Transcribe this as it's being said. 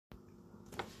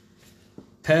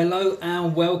Hello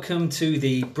and welcome to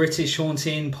the British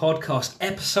Haunting Podcast,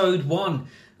 episode 1.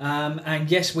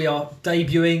 And yes, we are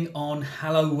debuting on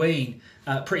Halloween.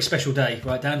 Pretty special day,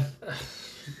 right, Dan?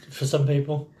 For some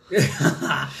people.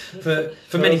 for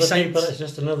many saints, people, it's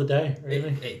just another day,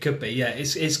 really. It could be, yeah.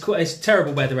 It's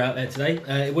terrible weather out there today.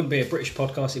 It wouldn't be a British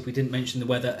podcast if we didn't mention the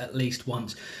weather at least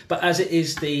once. But as it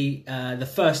is the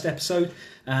first episode,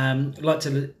 I'd like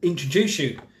to introduce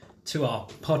you to our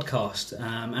podcast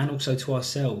and also to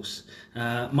ourselves.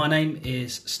 My name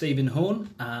is Stephen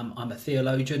Horn. I'm a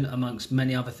theologian amongst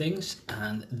many other things,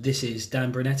 and this is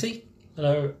Dan Brunetti.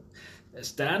 Hello.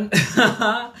 That's Dan.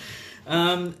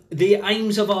 The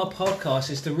aims of our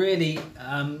podcast is to really,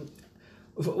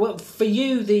 for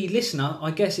you, the listener,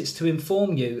 I guess it's to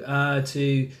inform you,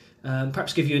 to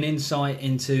perhaps give you an insight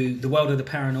into the world of the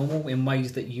paranormal in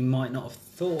ways that you might not have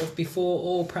thought of before,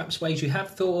 or perhaps ways you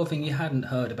have thought of and you hadn't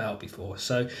heard about before.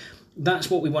 So that's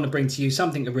what we want to bring to you,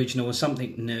 something original and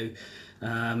something new.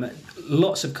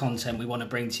 Lots of content we want to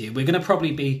bring to you. We're going to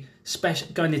probably be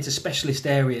going into specialist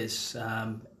areas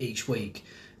each week,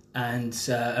 and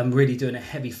really doing a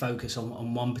heavy focus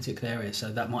on one particular area.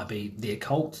 So that might be the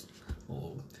occult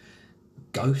or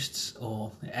ghosts,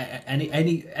 or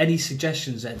any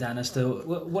suggestions there, Dan, as to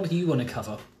what do you want to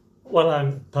cover? Well,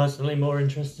 I'm personally more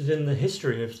interested in the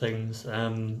history of things.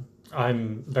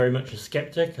 I'm very much a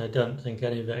skeptic. I don't think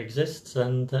any of it exists,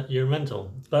 and that you're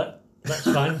mental. But that's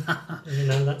fine.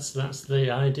 That's the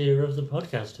idea of the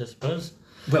podcast, I suppose.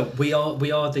 Well, we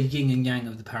are the yin and yang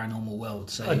of the paranormal world.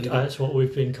 So that's what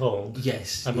we've been called.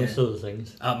 Yes, amongst other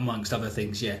things. Amongst other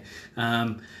things, yeah.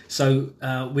 So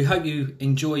we hope you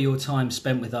enjoy your time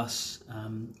spent with us.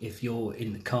 If you're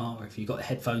in the car, or if you've got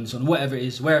headphones on, whatever it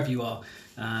is, wherever you are,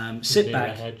 sit near back.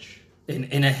 A hedge.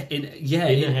 In a hedge.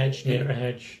 Near a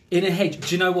hedge. In a hedge.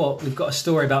 Do you know what? We've got a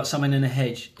story about someone in a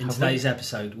hedge in today's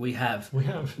episode. We have.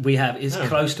 It's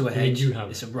close to a hedge. You have.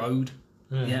 It's a road.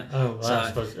 Yeah. Oh, well, I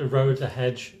suppose a road, a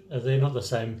hedge, are they not the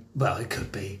same? Well, it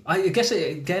could be. I guess,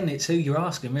 it's who you're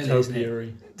asking, really,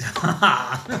 Topiary. Isn't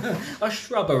it? A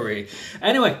shrubbery.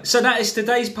 Anyway, so that is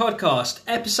today's podcast.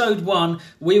 Episode 1,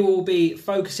 we will be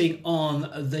focusing on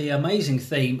the amazing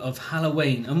theme of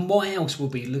Halloween. And why else will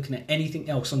we be looking at anything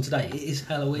else on today? It is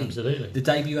Halloween. Absolutely. The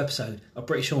debut episode of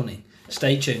British Haunting.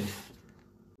 Stay tuned.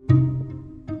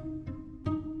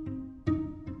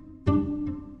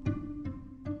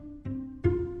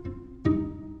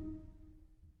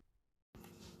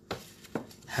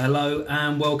 Hello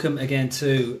and welcome again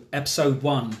to episode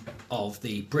 1 of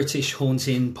the British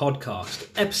Haunting Podcast.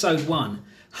 Episode 1,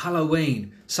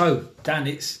 Halloween. So, Dan,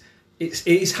 it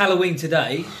is Halloween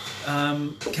today.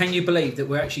 Can you believe that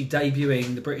we're actually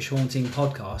debuting the British Haunting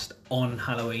Podcast on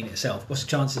Halloween itself? What's the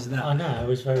chances of that? I know. I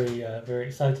was very, very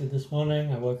excited this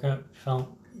morning. I woke up, felt,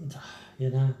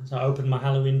 so I opened my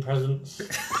Halloween presents.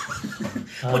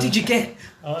 What did you get?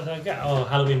 What did I get? Oh,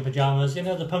 Halloween pajamas.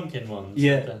 The pumpkin ones.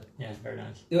 Yeah. Very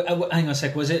nice. Hang on a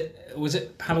sec. Was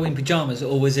it Halloween pajamas,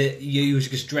 or was it you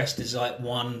just dressed as like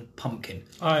one pumpkin?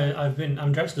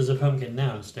 I'm dressed as a pumpkin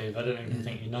now, Steve. I don't even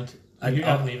think you noticed. You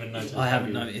haven't even noticed. I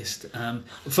haven't noticed.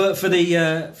 For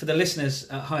the listeners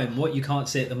at home, what you can't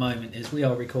see at the moment is we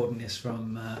are recording this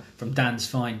from Dan's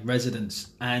fine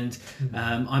residence, and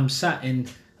I'm sat in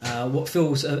what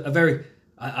feels a very,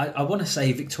 I want to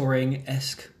say,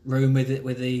 Victorian-esque room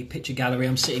with the picture gallery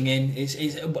I'm sitting in. It's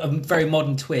a very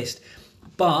modern twist,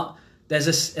 but there's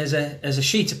a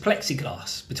sheet of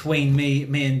plexiglass between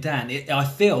me and Dan. I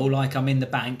feel like I'm in the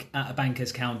bank at a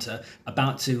banker's counter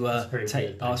about to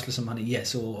ask for some money.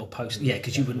 Yes, or post. Yeah,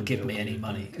 because you wouldn't give me any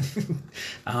money.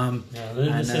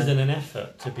 This is in an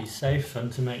effort to be safe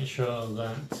and to make sure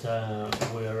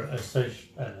that we're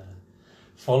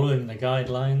following the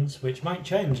guidelines, which might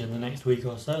change in the next week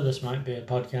or so. This might be a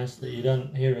podcast that you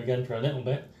don't hear again for a little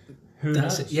bit. Who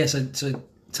knows? Yeah, so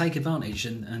take advantage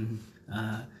and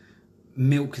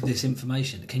milk this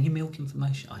information. Can you milk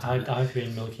information? I've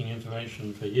been milking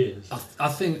information for years. I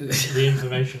think the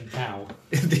information cow.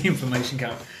 The information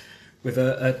cow. With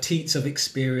a teats of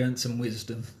experience and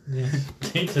wisdom. Yeah,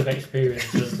 Teats of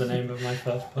Experience was the name of my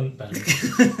first punk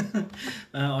band.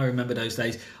 I remember those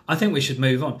days. I think we should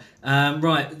move on.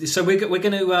 Right, so we're going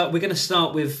to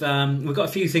start with. We've got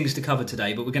a few things to cover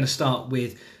today, but we're going to start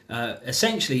with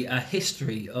essentially a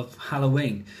history of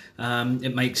Halloween.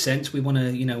 It makes sense. We want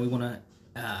to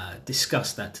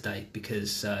discuss that today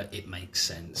because it makes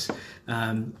sense.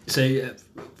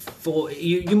 For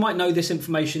you might know this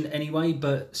information anyway,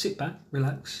 but sit back,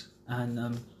 relax,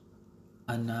 and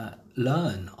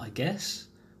learn, I guess.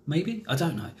 maybe, I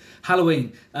don't know.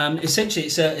 Halloween. Essentially,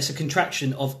 it's a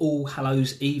contraction of All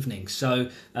Hallows Evening.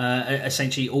 So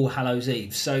essentially, All Hallows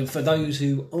Eve. So for those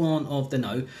who aren't of the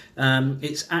know,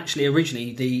 it's actually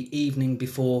originally the evening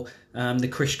before the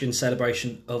Christian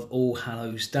celebration of All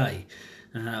Hallows Day.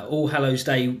 All Hallows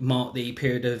Day marked the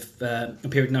period of a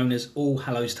period known as All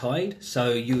Hallows Tide.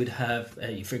 So you would have,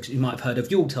 you might have heard of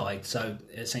Yuletide. So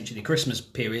essentially the Christmas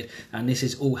period, and this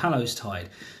is All Hallows Tide.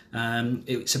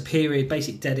 It's a period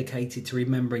basically dedicated to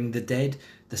remembering the dead,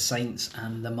 the saints,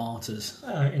 and the martyrs.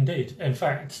 Indeed. In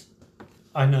fact,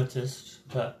 I noticed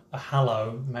that a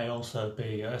hallow may also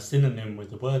be a synonym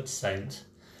with the word saint.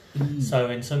 So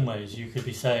in some ways, you could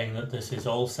be saying that this is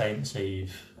All Saints'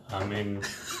 Eve. I mean.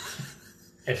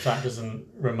 If that doesn't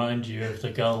remind you of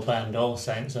the girl band All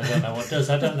Saints, I don't know what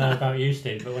does. I don't know about you,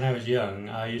 Steve, but when I was young,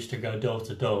 I used to go door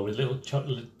to door with little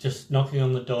chocolate, just knocking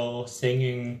on the door,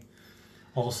 singing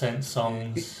All Saints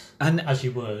songs, as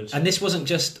you would. And this wasn't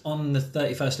just on the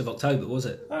 31st of October, was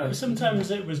it? Sometimes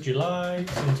it was July,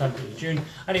 sometimes it was June.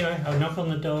 Anyway, I would knock on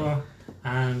the door,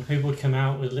 and people would come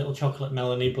out with little chocolate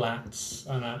Melanie Blatts,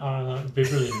 and that would be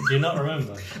brilliant. Do you not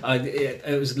remember?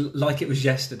 It was like it was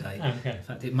yesterday. Okay. In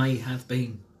fact, it may have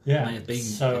been. Yeah. May have been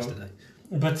yesterday.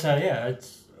 But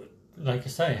it's like I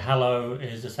say, hallow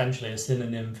is essentially a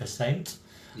synonym for saint.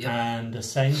 Yep. And a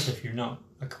saint, if you're not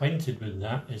acquainted with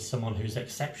that, is someone who's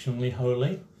exceptionally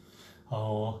holy,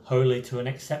 or holy to an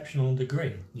exceptional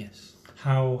degree. Yes.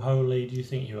 How holy do you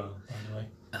think you are, by the way?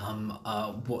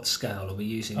 What scale are we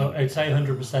using? I'd say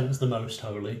 100% is the most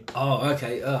holy. Oh,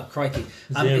 okay. Crikey.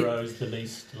 0 is the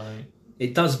least, like...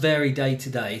 It does vary day to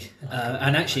day,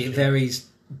 and actually it varies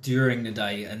during the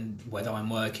day and whether I'm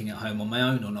working at home on my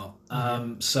own or not.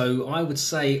 So I would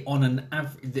say on an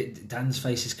average... Dan's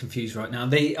face is confused right now.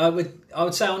 I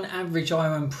would say on average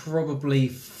I am probably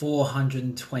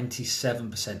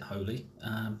 427% holy.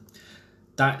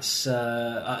 That's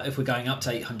if we're going up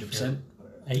to 800%.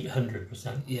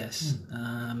 800%. Yes.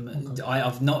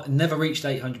 I've never reached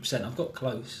 800%. I've got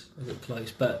close,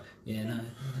 but no.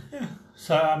 Yeah.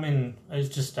 So I mean, it's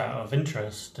just out of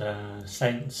interest.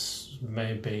 Saints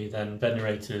may be then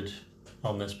venerated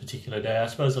on this particular day. I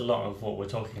suppose a lot of what we're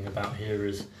talking about here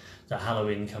is that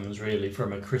Halloween comes really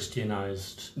from a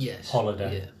Christianized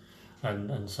holiday,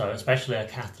 and so especially a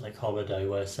Catholic holiday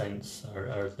where saints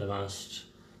are the most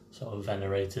sort of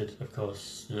venerated. Of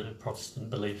course, the Protestant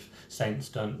belief, saints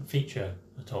don't feature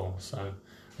at all. So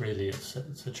really, it's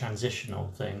a transitional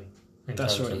thing in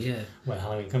terms of where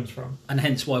Halloween comes from. And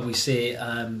hence why we see it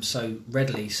so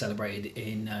readily celebrated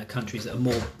in countries that are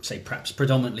more, say, perhaps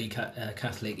predominantly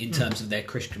Catholic in terms of their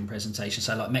Christian presentation.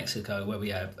 So like Mexico, where we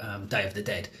have Day of the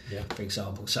Dead, for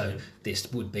example. So this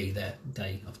would be their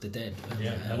Day of the Dead. And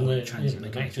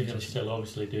the Mexicans still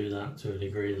obviously do that to a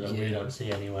degree that we don't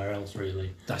see anywhere else,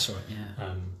 really. That's right,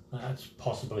 that's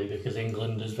possibly because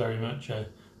England is very much a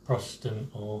Protestant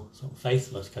or sort of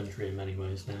faithless country in many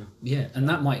ways now. Yeah, and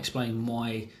that might explain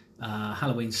why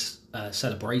Halloween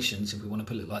celebrations, if we want to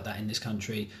put it like that, in this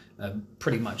country, are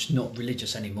pretty much not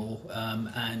religious anymore,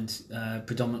 and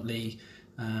predominantly,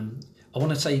 I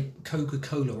want to say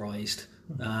Coca-Colaized.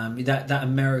 That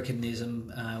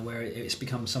Americanism where it's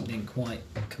become something quite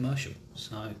commercial.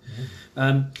 So,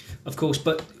 of course,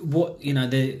 but what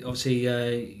obviously,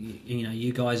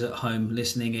 you guys at home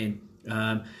listening in.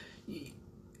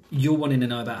 You're wanting to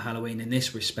know about Halloween in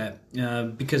this respect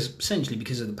because of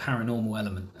the paranormal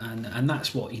element, and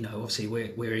that's what obviously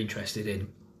we're interested in,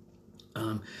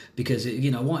 because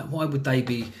why would they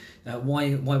be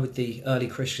why would the early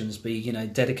Christians be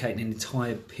dedicating an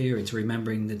entire period to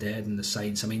remembering the dead and the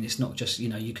saints? I mean, it's not just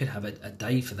you could have a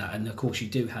day for that, and of course you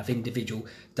do have individual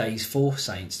days for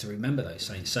saints to remember those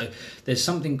saints. So there's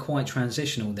something quite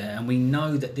transitional there, and we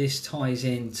know that this ties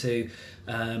into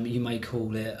you may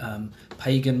call it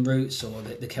pagan roots or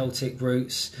the Celtic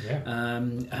roots.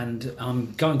 And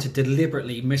I'm going to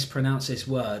deliberately mispronounce this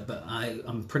word, but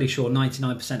I'm pretty sure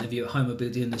 99% of you at home will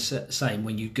be doing the same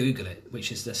when you Google it,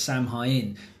 which is the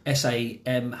Samhain, Samhein,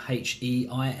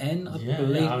 I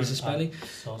believe is the spelling. I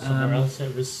saw somewhere else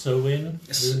it was Samhain.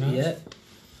 Yeah.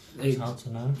 It's hard to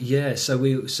know. Yeah, so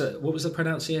what was the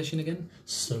pronunciation again?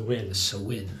 Samhain.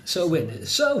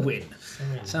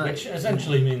 Which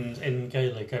essentially means in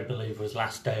Gaelic, I believe, was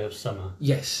last day of summer.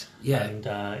 Yes, yeah. And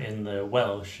in the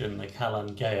Welsh, in the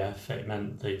Calan Gaeaf, it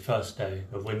meant the first day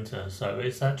of winter. So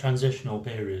it's that transitional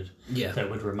period that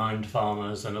would remind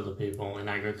farmers and other people in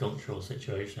agricultural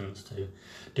situations to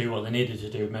do what they needed to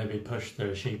do, maybe push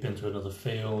their sheep into another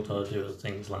field or do other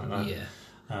things like that. Yeah.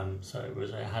 So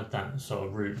it had that sort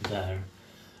of root there.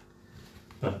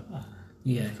 But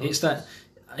it's that.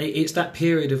 it's that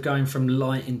period of going from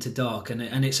light into dark, and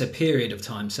it's a period of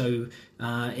time. So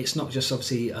it's not just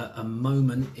obviously a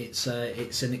moment. It's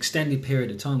an extended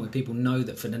period of time where people know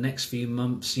that for the next few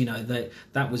months,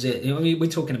 that was it. I mean, we're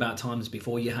talking about times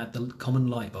before you had the common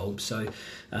light bulb. So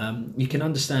you can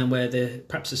understand where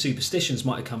perhaps the superstitions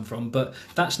might have come from, but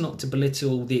that's not to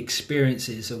belittle the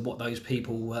experiences of what those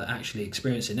people were actually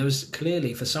experiencing. There was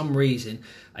clearly, for some reason,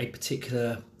 a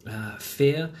particular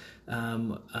fear.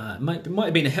 Might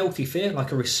have been a healthy fear,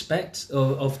 like a respect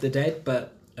of the dead,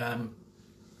 but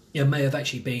it may have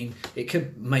actually been. It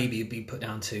could maybe be put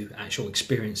down to actual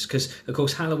experience, because of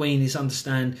course Halloween is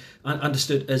understood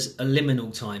as a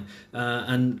liminal time,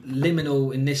 and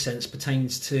liminal in this sense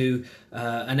pertains to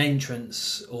an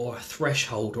entrance or a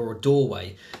threshold or a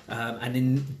doorway, and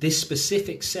in this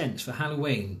specific sense for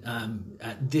Halloween,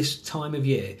 at this time of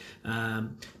year,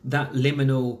 that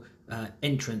liminal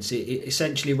entrance, it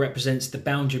essentially represents the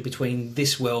boundary between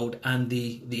this world and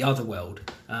the other world,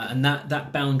 and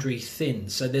that boundary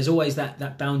thins. So there's always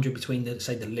that boundary between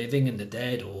the living and the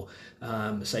dead, or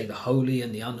say the holy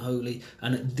and the unholy.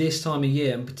 And at this time of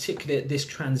year, and particularly at this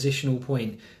transitional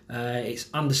point, it's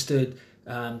understood,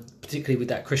 particularly with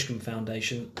that Christian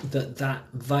foundation, that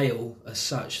veil as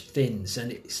such thins,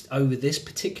 and it's over this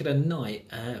particular night,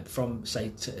 from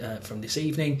this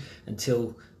evening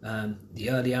until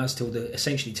the early hours, till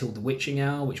the witching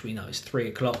hour, which we know is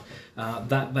 3:00.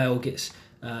 That veil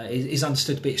is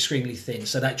understood to be extremely thin.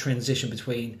 So that transition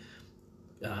between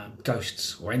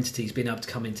ghosts or entities being able to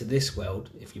come into this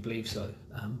world, if you believe so,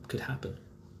 could happen.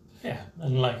 Yeah,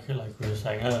 and like we were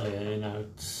saying earlier,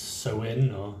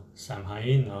 Samhain or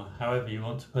Samhain, or however you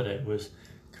want to put it, was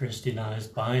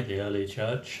Christianized by the early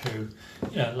church, who,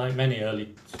 like many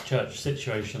early church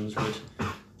situations, would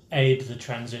aid the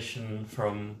transition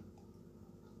from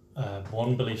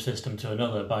one belief system to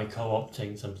another by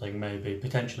co-opting something. Maybe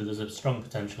potentially there's a strong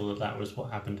potential that was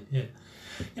what happened here.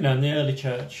 And the early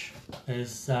church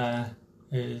is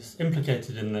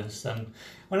implicated in this. And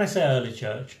when I say early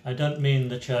church, I don't mean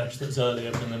the church that's early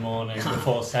up in the morning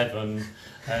before 7.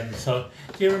 And so,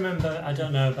 do you remember, I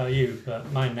don't know about you, but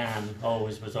my nan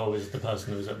was always the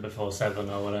person who was up before 7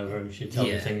 or whatever, and she'd tell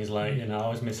me things like, I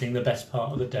was missing the best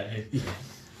part of the day. Yeah.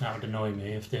 That would annoy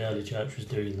me if the early church was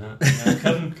doing that.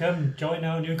 Come, join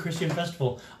our new Christian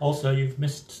festival. Also, you've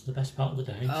missed the best part of the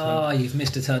day. You've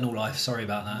missed eternal life. Sorry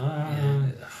about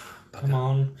that. Come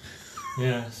on.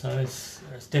 Yeah, so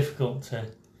it's difficult to...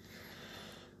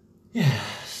 Yeah,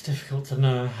 it's difficult to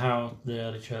know how the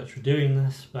early church were doing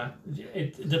this, but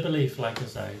the belief, like I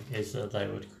say, is that they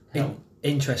would help.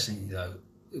 Interestingly, though,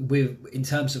 in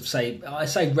terms of, I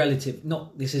say relative,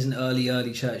 this isn't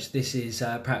early church, this is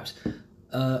perhaps...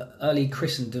 early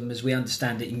Christendom as we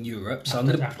understand it in Europe. So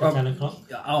after 10 o'clock?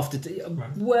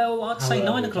 Well, I'd say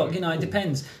 9 o'clock, it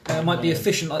depends. It might be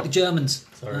efficient like the Germans.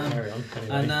 Sorry, carry on.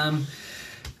 Anyway.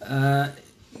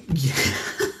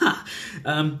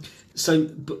 So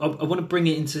I want to bring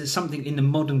it into something in the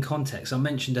modern context. I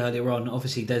mentioned earlier on,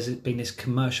 obviously there's been this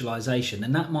commercialisation,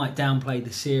 and that might downplay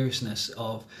the seriousness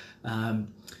of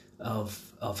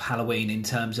Halloween, in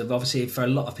terms of, obviously for a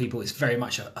lot of people it's very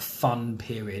much a fun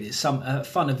period. It's a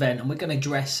fun event, and we're going to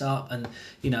dress up, and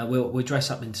we'll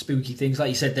dress up in spooky things. Like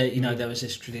you said, there there was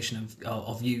this tradition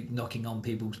of you knocking on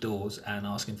people's doors and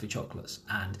asking for chocolates,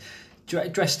 and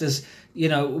dressed as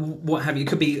what have you. It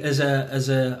could be as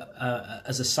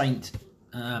a saint,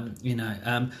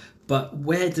 but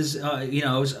where does I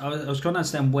was trying to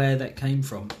understand where that came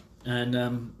from, and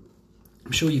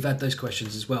I'm sure you've had those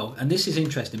questions as well. And this is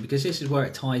interesting because this is where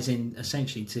it ties in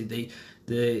essentially to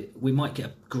we might get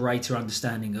a greater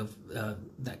understanding of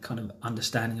that kind of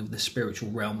understanding of the spiritual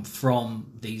realm from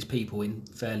these people in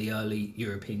fairly early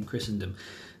European Christendom.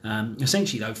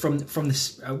 Essentially, though, from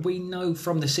this, we know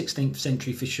from the 16th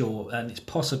century for sure, and it's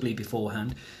possibly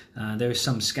beforehand, there is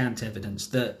some scant evidence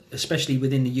that, especially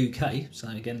within the UK, so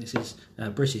again, this is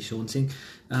British haunting,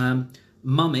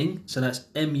 mumming, so that's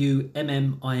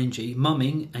mumming,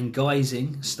 mumming and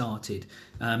guising started.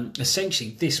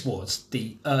 Essentially, this was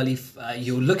the early...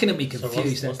 you're looking at me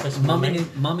confused. So what's this mumming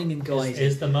and guising.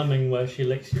 Is the mumming where she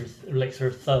licks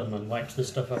her thumb and wipes the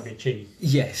stuff off your cheek?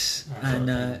 Yes, and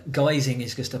guising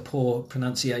is just a poor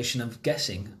pronunciation of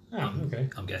guessing. Oh, okay.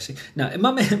 I'm guessing. No,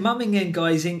 mumming and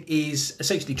guising is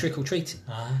essentially trick-or-treating.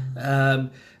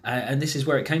 And this is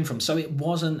where it came from. So it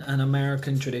wasn't an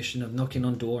American tradition of knocking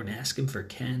on door and asking for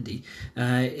candy.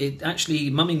 It actually,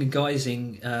 mumming and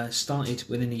guising started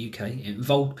within the UK. It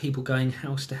involved people going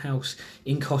house to house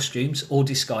in costumes or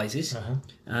disguises.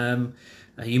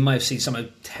 You may have seen some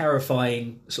of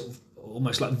terrifying, sort of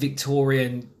almost like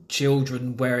Victorian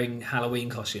children wearing Halloween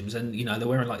costumes, and they're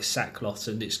wearing like sackcloths,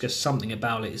 and it's just something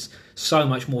about it is so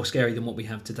much more scary than what we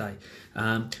have today.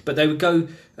 But they would go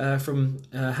from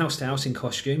house to house in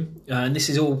costume, and this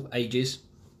is all ages.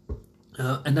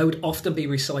 And they would often be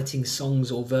reciting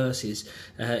songs or verses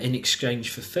in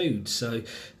exchange for food. So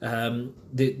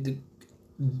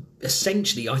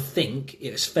essentially, I think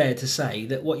it's fair to say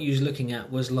that what you was looking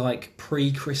at was like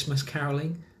pre-Christmas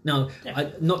caroling. Now,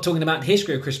 I'm not talking about the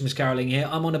history of Christmas caroling here.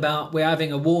 I'm on about we're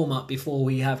having a warm-up before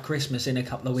we have Christmas in a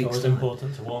couple of weeks' It's always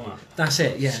important to warm up. That's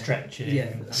it, yeah. Stretching,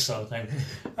 that sort of thing.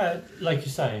 Like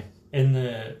you say, in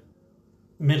the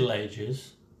Middle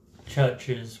Ages,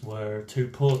 churches were too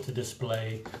poor to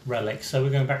display relics. So we're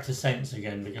going back to saints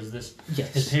again, because this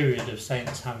period of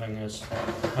saints having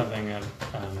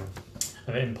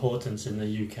of importance in the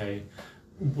UK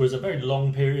was a very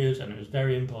long period, and it was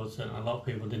very important. A lot of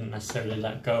people didn't necessarily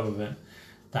let go of it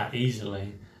that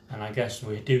easily, and I guess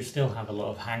we do still have a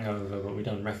lot of hangover, but we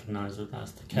don't recognise that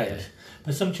that's the case. Yeah.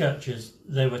 But some churches,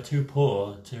 they were too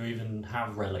poor to even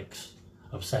have relics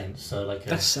of saints. So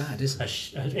that's sad, isn't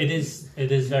it?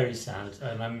 It is very sad,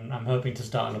 and I'm hoping to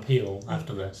start an appeal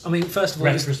after this. I mean, first of all,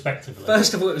 retrospectively.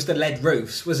 First of all, it was the lead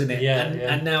roofs, wasn't it? Yeah,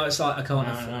 and now it's like I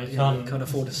can't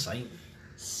afford a saint.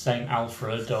 Saint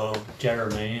Alfred or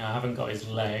Jeremy. I haven't got his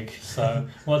leg. So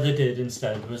what they did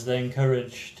instead was they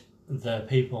encouraged the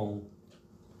people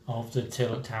of the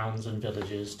towns and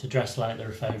villages to dress like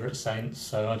their favourite saints.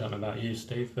 So I don't know about you,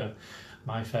 Steve, but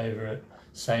my favourite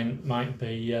saint might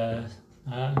be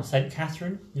Saint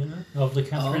Catherine, of the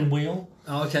Catherine wheel.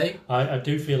 Oh, okay. I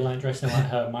do feel like dressing like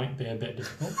her might be a bit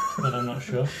difficult, but I'm not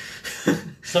sure.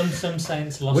 Some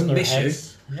saints lost Wouldn't their miss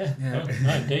heads. you. Yeah. Well,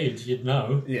 no, indeed, you'd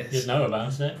know. Yes. You'd know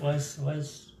about it.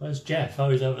 Where's Jeff? Oh,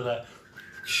 he's over there.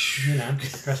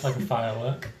 Dressed like a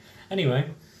firework. Anyway,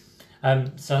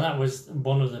 so that was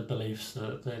one of the beliefs,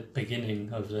 that the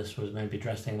beginning of this was maybe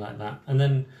dressing like that, and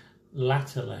then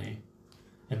latterly,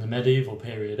 in the medieval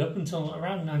period, up until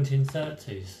around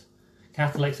 1930s,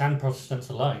 Catholics and Protestants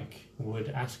alike would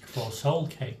ask for soul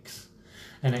cakes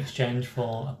in exchange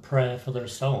for a prayer for their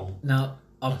soul. Now,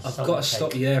 I've got to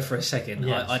stop you there for a second.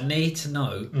 Yes. I need to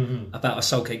know about a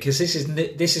soul cake, because this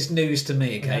is news to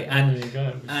me. Okay, there you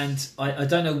go. And I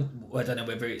don't know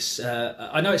whether it's.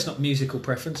 I know it's not musical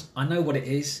preference. I know what it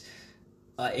is.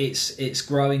 It's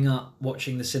growing up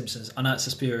watching The Simpsons. I know it's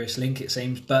a spurious link, it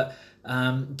seems, but.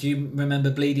 Do you remember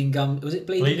Bleeding Gums? Was it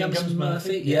Bleeding Gums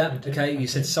Murphy? Yeah. Okay. You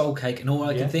said soul cake, and all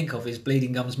I can think of is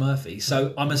Bleeding Gums Murphy.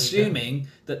 So I'm assuming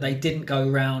that they didn't go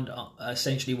around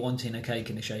essentially wanting a cake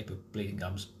in the shape of Bleeding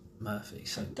Gums Murphy.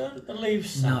 So I don't believe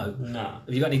so. No. Have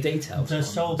you got any details? The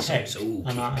soul cake.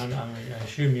 And I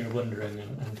assume you're wondering,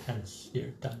 and hence your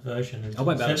diversion. I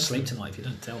won't be able to sleep tonight if you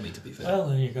don't tell me. To be fair. Well,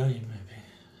 there you go. You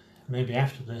maybe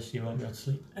after this you won't be able to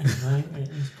sleep. Anyway, it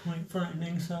is quite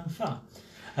frightening so far.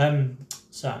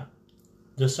 So,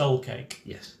 the soul cake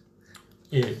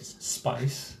is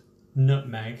spice,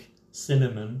 nutmeg,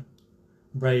 cinnamon,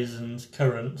 raisins,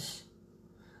 currants,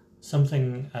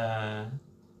 something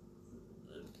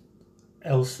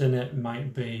else in it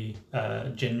might be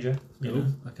ginger,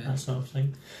 that sort of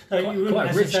thing. So you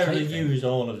wouldn't necessarily use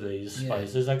all of these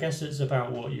spices. I guess it's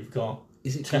about what you've got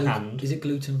to hand. Is it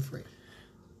gluten-free?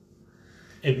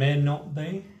 It may not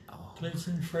be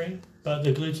gluten-free. But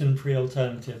the gluten-free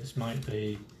alternatives might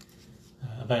be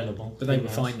available. But they were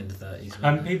fine in the 30s.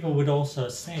 And people would also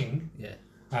sing. Yeah.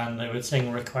 And they would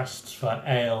sing requests for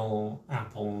ale,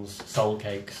 apples, soul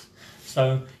cakes.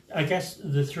 So I guess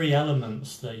the three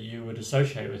elements that you would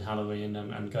associate with Halloween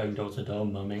and going door-to-door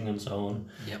mumming and so on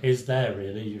is there,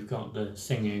 really. You've got the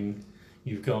singing,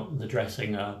 you've got the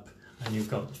dressing up, and you've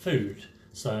got the food.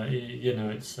 So,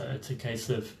 it's a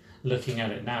case of looking at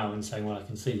it now and saying, well, I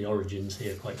can see the origins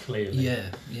here quite clearly.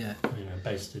 Yeah.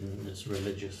 Based in this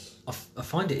religious. I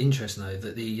find it interesting though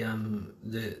that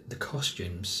the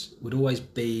costumes would always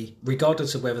be,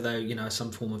 regardless of whether they're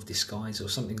some form of disguise or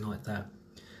something like that,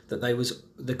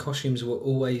 the costumes were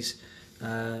always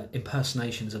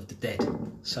impersonations of the dead.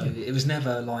 So it was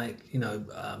never like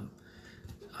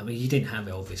I mean, you didn't have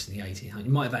Elvis in the 1800s. You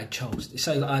might have had Charles.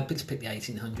 So I'd been to pick the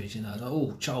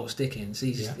 1800s. Charles Dickens.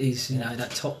 He's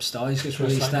that top star. He's just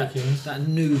released that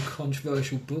new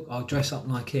controversial book. I'll dress up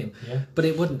like him. Yeah. But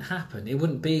it wouldn't happen. It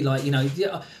wouldn't be like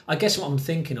I guess what I'm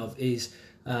thinking of is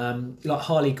like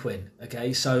Harley Quinn.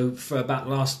 Okay, so for about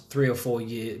the last 3 or 4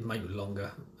 years, maybe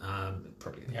longer,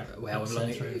 probably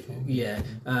however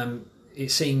long. It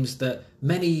seems that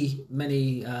many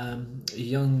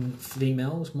young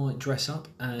females might dress up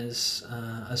as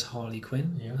Harley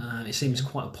Quinn. It seems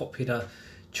quite a popular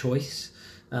choice.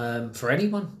 for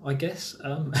anyone, I guess.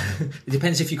 It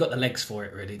depends if you've got the legs for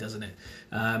it, really, doesn't it?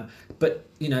 But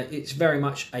it's very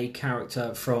much a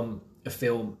character from a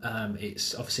film.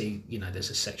 It's obviously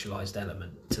there's a sexualized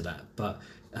element to that, but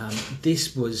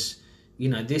this was.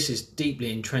 This is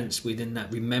deeply entrenched within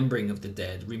that remembering of the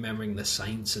dead, remembering the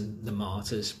saints and the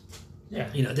martyrs.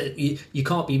 Yeah. You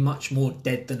can't be much more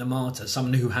dead than a martyr,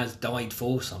 someone who has died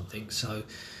for something. So,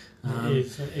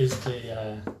 is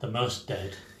the most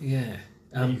dead. Yeah.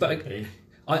 But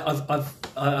I've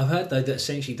heard though that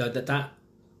essentially though that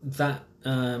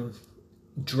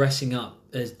dressing up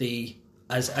as the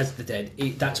dead,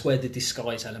 that's where the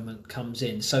disguise element comes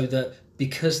in. So that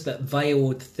because that veil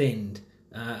had thinned.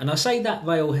 And I say that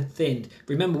veil had thinned.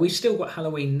 Remember, we've still got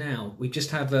Halloween now. We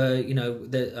just have a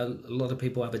lot of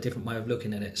people have a different way of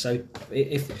looking at it. So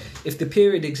if the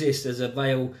period exists as a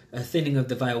veil, a thinning of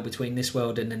the veil between this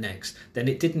world and the next, then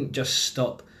it didn't just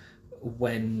stop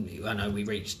when we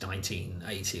reached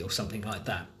 1980 or something like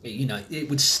that. It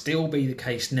would still be the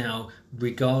case now,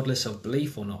 regardless of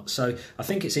belief or not. So I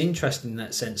think it's interesting in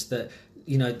that sense that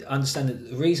understand that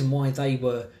the reason why they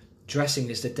were dressing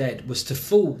as the dead was to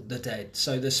fool the dead,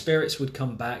 so the spirits would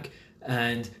come back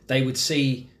and they would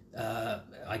see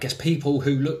I guess people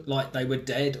who looked like they were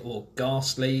dead or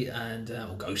ghastly and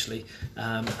or ghostly,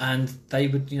 and they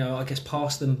would I guess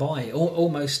pass them by.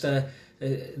 Almost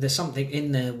there's something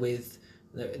in there with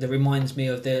that reminds me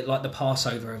of the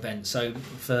Passover event. So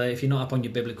if you're not up on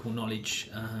your biblical knowledge,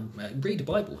 read the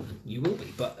Bible, you will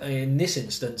be. But in this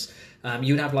instance,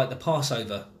 you would have like the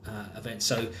Passover event.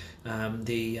 So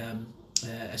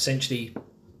essentially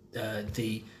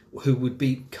who would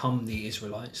become the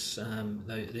Israelites,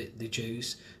 the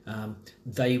Jews,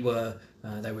 they were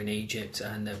in Egypt,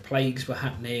 and the plagues were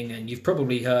happening, and you've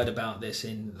probably heard about this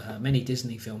in many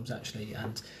Disney films actually,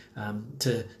 and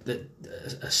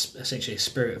essentially a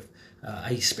spirit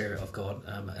of God,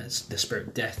 the spirit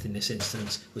of death in this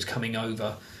instance, was coming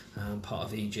over part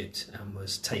of Egypt and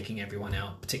was taking everyone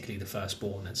out, particularly the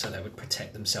firstborn, and so they would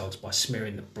protect themselves by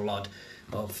smearing the blood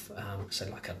of say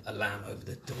like a lamb over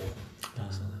the door.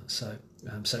 So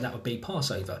that would be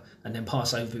Passover, and then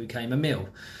Passover became a meal,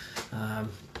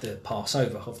 the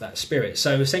Passover of that spirit.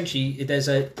 So essentially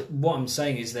what I'm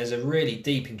saying is there's a really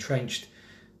deep entrenched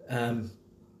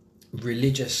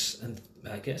religious, and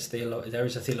I guess there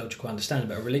is a theological understanding,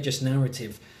 but a religious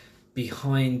narrative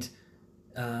behind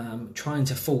trying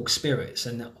to fool spirits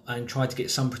and try to get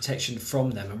some protection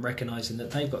from them, and recognising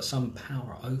that they've got some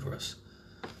power over us.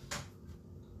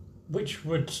 Which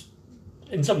would,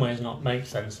 in some ways, not make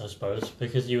sense, I suppose,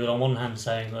 because you would, on one hand,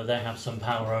 saying that they have some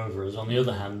power over us. On the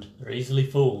other hand, they're easily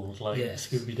fooled, like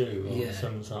Scooby-Doo or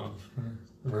some sort of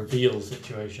reveal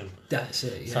situation. That's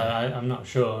it. Yeah. So I'm not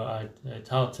sure. It's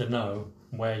hard to know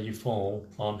where you fall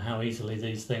on how easily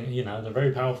these things. They're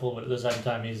very powerful, but at the same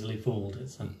time, easily fooled.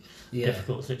 It's a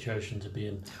difficult situation to be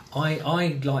in.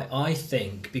 I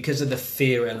think because of the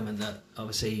fear element that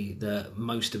obviously that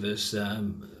most of us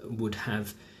would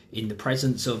have in the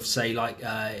presence of, say,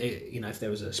 if there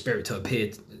was a spirit to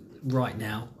appear right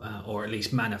now, or at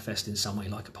least manifest in some way,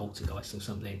 like a poltergeist or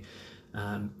something.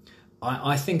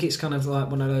 I think it's kind of like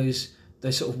one of those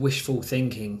sort of wishful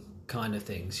thinking kind of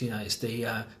things. It's the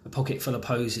a pocket full of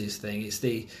posies thing. It's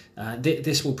the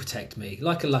this will protect me,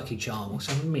 like a lucky charm or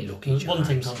something. Lucky charms.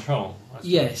 Wanting control. I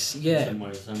suppose, yes, yeah. In some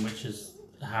ways, and which is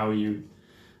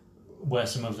where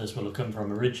some of this will have come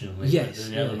from originally. Yes,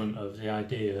 the element of the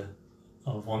idea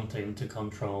of wanting to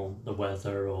control the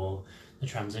weather or the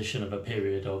transition of a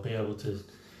period, or be able to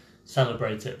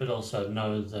celebrate it, but also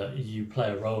know that you play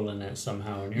a role in it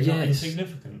somehow, and you're not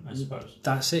insignificant, I suppose.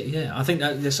 That's it, yeah. I think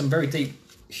that there's some very deep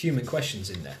human questions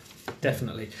in there,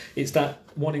 definitely. It's that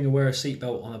wanting to wear a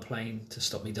seatbelt on a plane to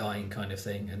stop me dying kind of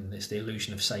thing, and it's the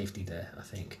illusion of safety there, I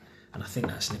think. And I think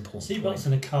that's an important seatbelts point.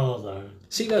 In a car, though,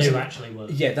 seatbelts do actually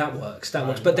work. Yeah, that works. That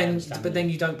works. But then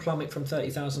you don't plummet from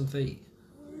 30,000 feet.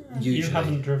 Usually. You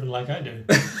haven't driven like I do.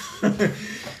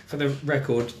 For the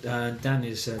record, Dan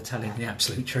is telling the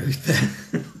absolute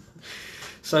truth.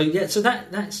 So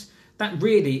that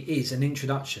really is an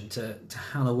introduction to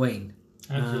Halloween.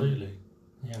 Absolutely.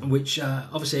 Which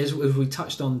obviously, as we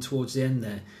touched on towards the end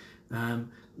there,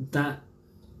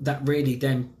 that really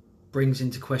then brings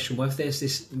into question, well, if there's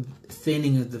this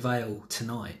thinning of the veil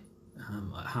tonight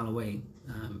at Halloween,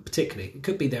 particularly, it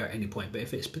could be there at any point, but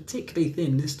if it's particularly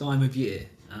thin this time of year,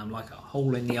 like a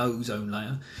hole in the ozone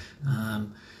layer,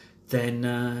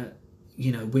 then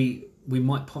we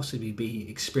might possibly be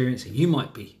experiencing. You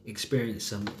might be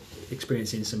experiencing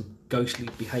some ghostly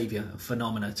behaviour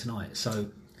phenomena tonight. So,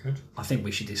 good. I think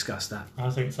we should discuss that. I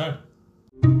think so.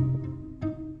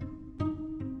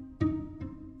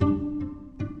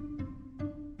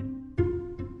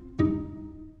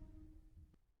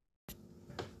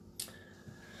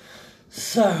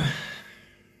 So,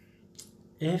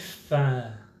 if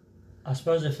I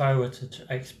suppose if I were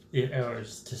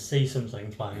to see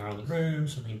something flying around the room,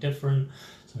 something different,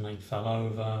 something fell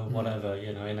over, whatever,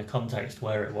 in a context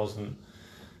where it wasn't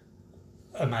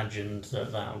imagined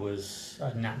that was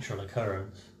a natural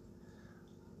occurrence,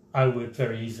 I would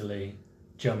very easily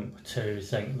jump to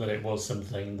think that it was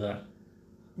something that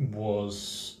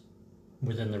was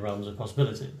within the realms of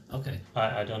possibility. Okay.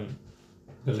 I don't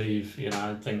believe,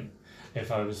 I think if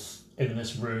I was in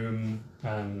this room,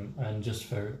 and just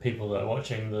for people that are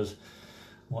watching,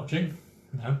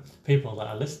 people that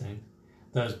are listening,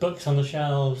 there's books on the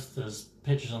shelves, there's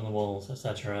pictures on the walls,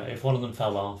 etc. If one of them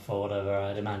fell off or whatever,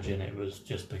 I'd imagine it was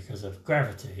just because of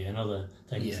gravity and other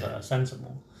things that are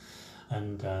sensible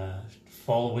and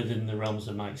fall within the realms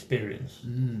of my experience.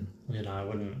 I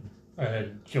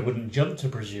wouldn't jump to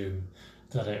presume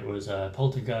that it was a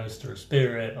poltergeist or a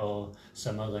spirit or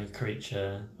some other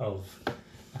creature of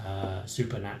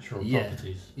supernatural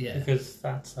properties. Yeah. Because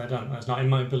that's not in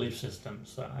my belief system,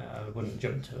 so I wouldn't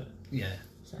jump to it. Yeah.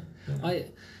 So,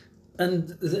 And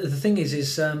the thing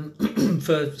is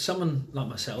for someone like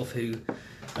myself who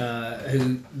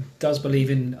does believe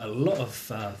in a lot of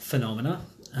phenomena,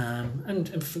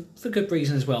 and for good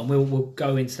reason as well, and we'll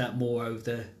go into that more over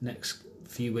the next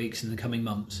few weeks and the coming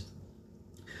months.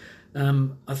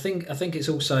 I think it's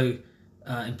also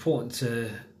important to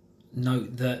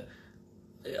note that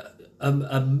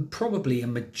probably a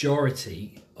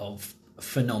majority of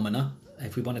phenomena,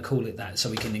 if we want to call it that, so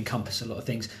we can encompass a lot of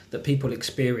things that people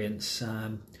experience,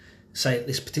 say at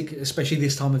this particular, especially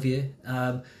this time of year,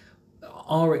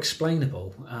 are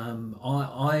explainable.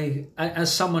 I,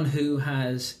 as someone who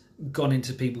has gone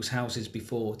into people's houses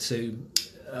before to,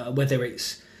 whether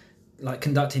it's like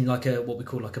conducting like what we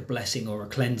call like a blessing or a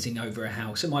cleansing over a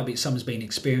house, it might be someone's been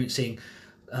experiencing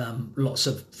lots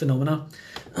of phenomena,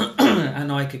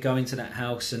 and I could go into that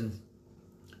house and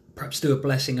perhaps do a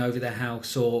blessing over their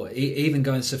house, or even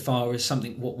going so far as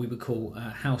something what we would call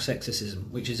house exorcism,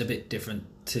 which is a bit different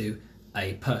to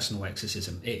a personal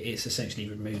exorcism. It's essentially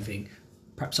removing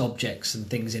perhaps objects and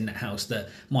things in that house that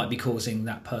might be causing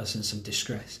that person some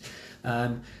distress.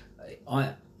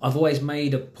 I've always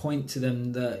made a point to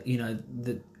them that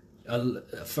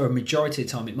for a majority of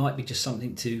the time it might be just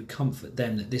something to comfort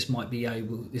them, that this might be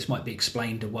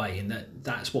explained away, and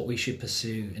that's what we should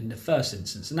pursue in the first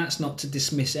instance. And that's not to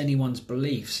dismiss anyone's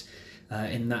beliefs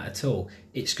in that at all.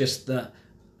 It's just that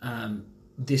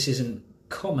this isn't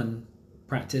common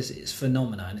practice, it's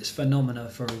phenomena, and it's phenomena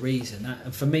for a reason.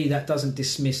 And for me, that doesn't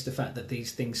dismiss the fact that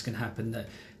these things can happen,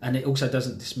 and it also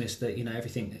doesn't dismiss that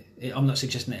everything. I'm not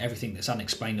suggesting that everything that's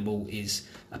unexplainable is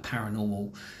a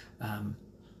paranormal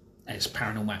it's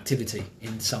paranormal activity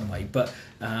in some way, but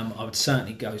I would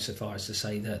certainly go so far as to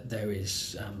say that there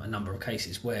is a number of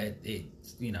cases where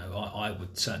I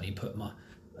would certainly put my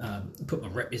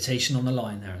reputation on the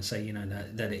line there and say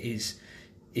that it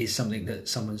is something that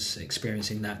someone's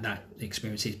experiencing, that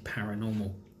experience is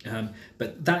paranormal.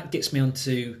 But that gets me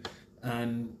onto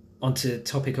the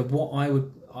topic of what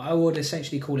I would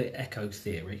essentially call it echo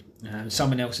theory.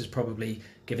 Someone else has probably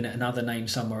given it another name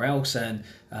somewhere else, and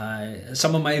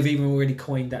someone may have even already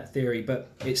coined that theory, but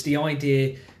it's the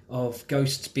idea of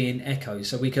ghosts being echoes.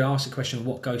 So we could ask the question of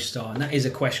what ghosts are, and that is a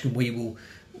question we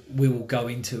will go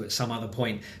into at some other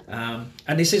point. And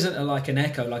this isn't like an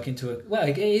echo, like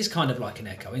it is kind of like an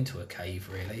echo into a cave,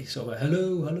 really. Sort of a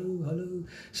hello, hello, hello.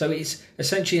 So it's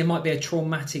essentially, it might be a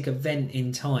traumatic event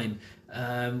in time,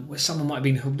 where someone might have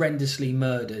been horrendously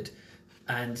murdered,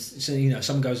 and so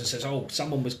someone goes and says, "Oh,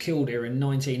 someone was killed here in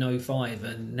 1905,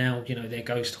 and now their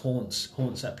ghost haunts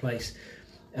that place."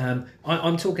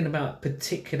 I'm talking about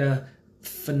particular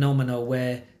phenomena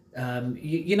where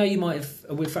you might have.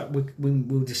 In fact,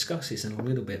 we'll discuss this in a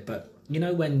little bit, but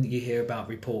when you hear about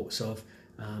reports of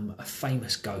a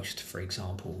famous ghost, for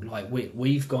example, like we're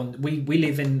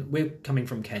coming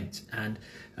from Kent, and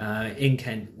in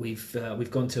Kent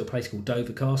we've gone to a place called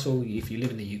Dover Castle. If you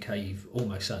live in the UK, you've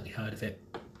almost certainly heard of it.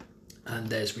 And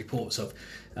there's reports of,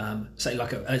 say,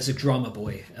 like as a drummer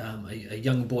boy, a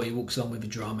young boy who walks on with a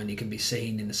drum, and he can be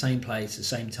seen in the same place at the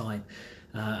same time,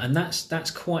 and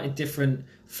that's quite a different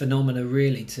phenomena,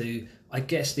 really, to, I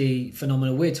guess, the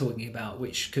phenomena we're talking about,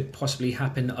 which could possibly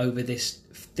happen over this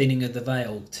thinning of the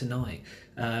veil tonight.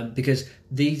 Because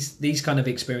these kind of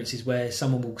experiences where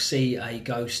someone will see a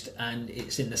ghost and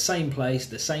it's in the same place,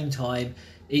 the same time,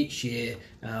 each year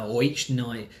or each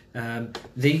night,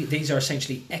 these are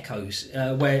essentially echoes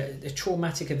where a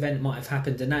traumatic event might have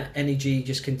happened, and that energy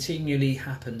just continually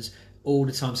happens all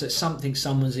the time. So it's something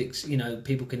someone's,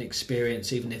 people can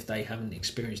experience even if they haven't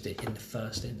experienced it in the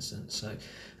first instance. So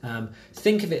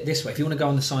think of it this way: if you want to go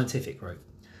on the scientific route,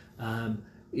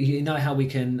 you know how we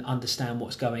can understand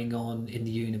what's going on in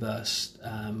the universe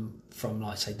from,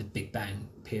 like, say, the Big Bang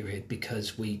period,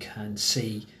 because we can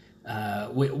see.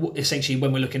 Essentially,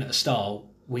 when we're looking at a star,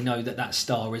 we know that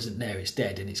star isn't there; it's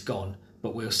dead and it's gone.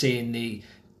 But we're seeing the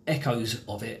echoes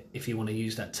of it, if you want to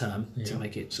use that term, to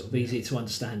make it sort of easy to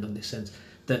understand on this sense.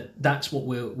 That's what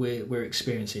we're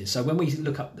experiencing. So when we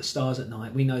look up the stars at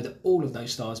night, we know that all of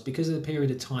those stars, because of the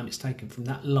period of time it's taken from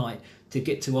that light to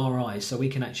get to our eyes, so we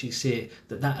can actually see it,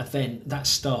 that event, that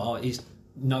star is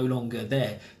no longer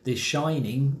there. The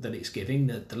shining that it's giving,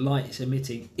 the light it's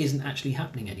emitting, isn't actually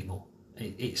happening anymore.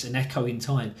 It's an echo in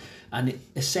time. And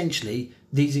essentially,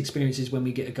 these experiences, when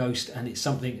we get a ghost and it's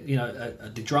something,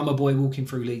 the drummer boy walking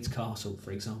through Leeds Castle,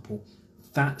 for example,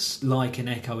 that's like an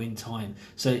echo in time.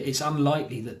 So it's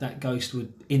unlikely that ghost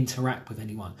would interact with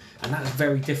anyone. And that's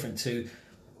very different to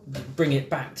bring it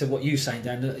back to what you're saying,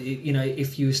 Dan.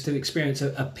 If you was to experience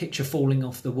a picture falling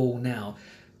off the wall now,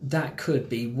 that could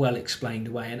be well explained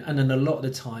away. And then a lot of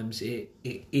the times it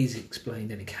is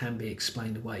explained, and it can be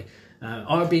explained away.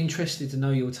 I'd be interested to know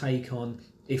your take on,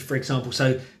 if, for example,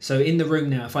 so in the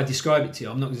room now, if I describe it to you,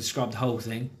 I'm not going to describe the whole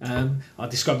thing. I'll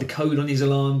describe the code on his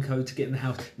alarm code to get in the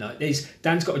house. No,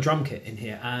 Dan's got a drum kit in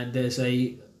here, and there's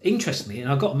interestingly,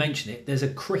 and I've got to mention it, there's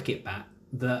a cricket bat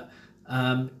that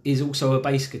is also a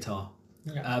bass guitar.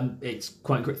 Yeah. It's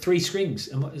quite great. 3 strings,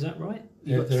 is that right?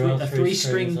 You've got a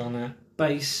 3-string on it.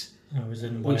 Bass, I was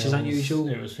in Wales, which is unusual.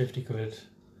 It was 50 quid.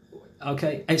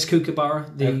 Okay, it's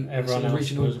Kookaburra, the everyone else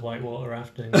original. was whitewater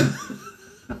rafting.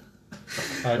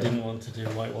 I didn't want to do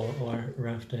whitewater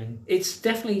rafting. It's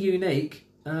definitely unique.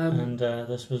 And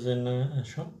this was in a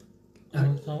shop.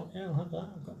 And I thought, I'll have that.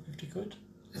 I've got 50 quid.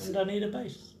 And I need a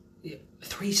bass.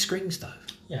 3 strings, though.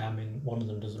 Yeah, I mean, one of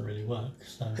them doesn't really work.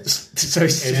 So in so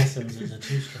essence, it's a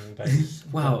 2-string bass.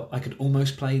 Wow, I could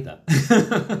almost play that.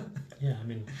 Yeah, I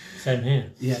mean, same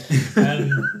here. Yeah.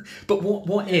 But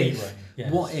what if?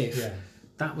 Yes, what if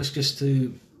that was just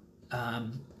to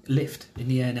lift in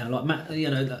the air now, like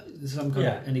some kind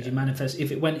of energy manifest?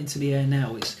 If it went into the air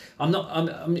now, I'm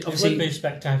obviously it would be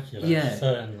spectacular. Yeah,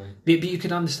 certainly. But you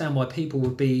could understand why people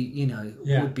would be,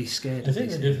 would be scared. I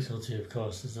think the difficulty, of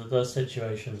course, is that those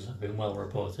situations have been well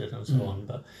reported and so on,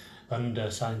 but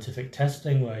under scientific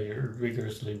testing, where you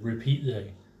rigorously repeat the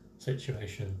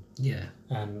situation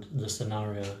and the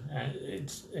scenario,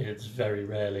 it's very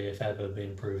rarely, if ever,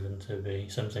 been proven to be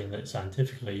something that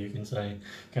scientifically you can say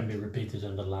can be repeated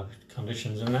under lab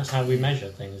conditions, and that's how we measure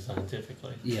things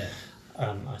scientifically.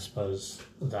 I suppose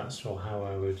that's how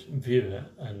I would view it.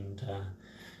 And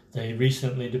the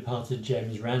recently departed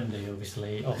James Randi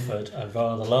obviously offered a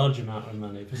rather large amount of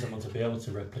money for someone to be able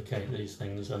to replicate these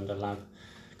things under lab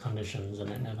conditions, and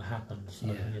it never happened. So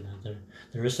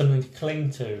there is something to cling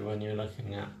to when you're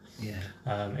looking at.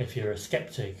 If you're a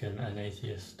skeptic and an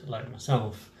atheist like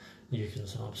myself, you can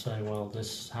sort of say, well,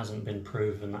 this hasn't been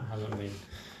proven, that hasn't been,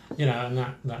 and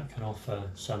that can offer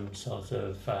some sort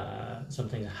of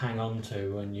something to hang on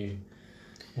to when you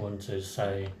want to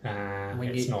say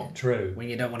it's not true. When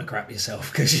you don't want to crap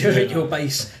yourself because your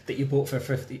base that you bought for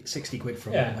 60 quid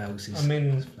from Wales is... I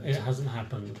mean, it hasn't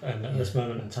happened, and at this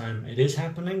moment in time it is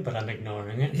happening, but I'm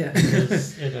ignoring it.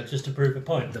 Because, just to prove a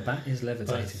point. The bat is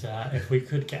levitating. But if we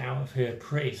could get out of here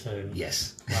pretty soon,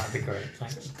 that'd be great.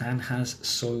 Thanks. Dan has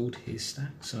soiled his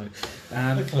stack, so...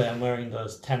 Luckily I'm wearing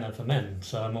those tenner for men,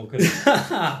 so I'm all good.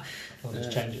 I'll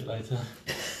just change it later.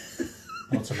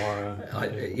 Or tomorrow.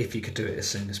 If you could do it as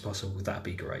soon as possible, that'd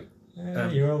be great.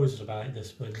 You're always about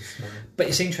this with this man. But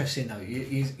it's interesting though.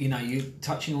 You're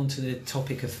touching onto the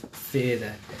topic of fear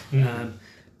there,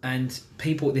 and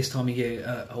people at this time of year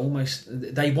are almost,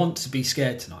 they want to be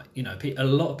scared tonight. A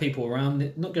lot of people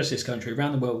around, not just this country,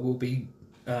 around the world, will be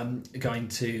going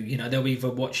to, they'll be either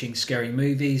watching scary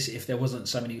movies. If there wasn't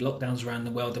so many lockdowns around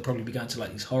the world, they'll probably be going to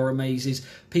like these horror mazes.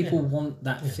 People want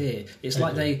that fear. It's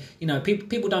like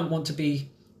people don't want to be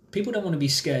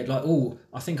scared. Like,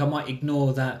 I think I might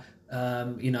ignore that.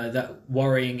 That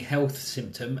worrying health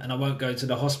symptom, and I won't go to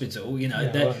the hospital. They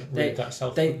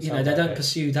don't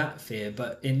pursue that fear.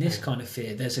 But in this kind of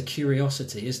fear, there's a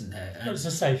curiosity, isn't there? And it's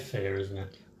a safe fear, isn't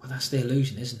it? Well, that's the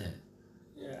illusion, isn't it?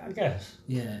 Yeah, I guess.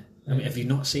 Yeah. I mean, have you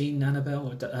not seen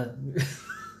Annabelle?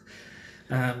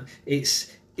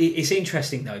 It's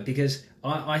interesting though, because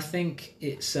I think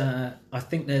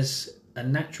there's a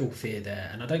natural fear there,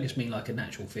 and I don't just mean like a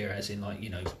natural fear as in like,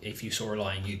 if you saw a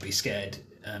lion you'd be scared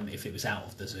if it was out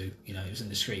of the zoo, it was in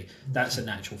the street. That's a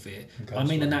natural fear. I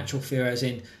mean a natural fear as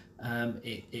in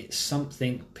it's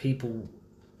something people.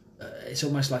 It's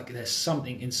almost like there's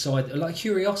something inside, like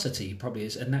curiosity. Probably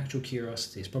is a natural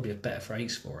curiosity. It's probably a better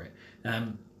phrase for it.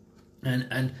 And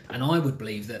I would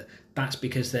believe that that's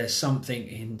because there's something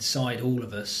inside all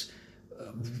of us,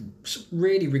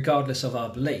 really regardless of our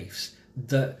beliefs,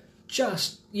 that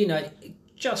just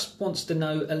wants to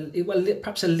know,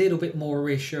 perhaps a little bit more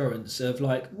reassurance of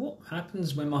like what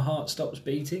happens when my heart stops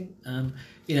beating.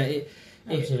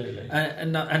 Absolutely.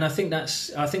 And I think that's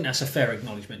a fair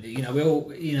acknowledgement. We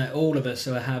all, all of us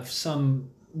have some,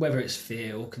 whether it's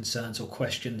fear or concerns or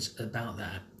questions about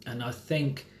that. And I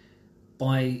think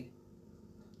by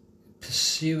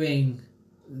pursuing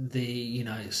the,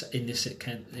 in this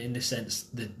sense,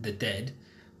 the dead,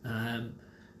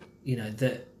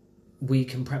 that we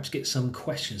can perhaps get some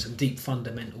questions, some deep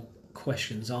fundamental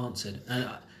questions answered.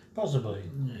 And possibly.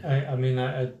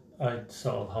 Yeah. I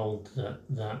sort of hold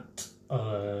that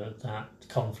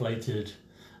conflated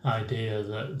idea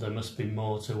that there must be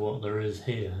more to what there is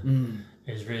here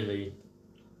is really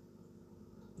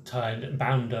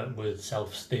bound up with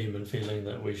self-esteem and feeling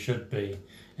that we should be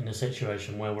in a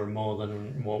situation where we're more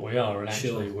than what we are, and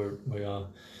actually we are.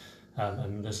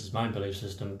 And this is my belief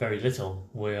system, very little.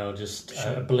 We are just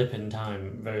a blip in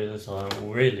time, very little.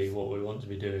 And really what we want to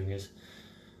be doing is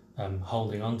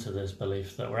holding on to this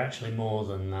belief that we're actually more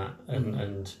than that.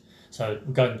 And so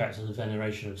going back to the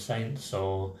veneration of saints,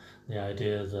 or the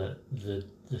idea that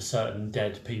the certain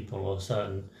dead people or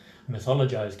certain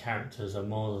mythologized characters are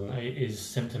more than, is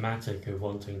symptomatic of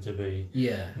wanting to be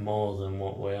more than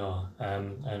what we are.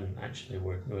 And actually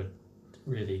we're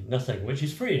really nothing, which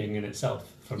is freeing in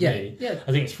itself for me. I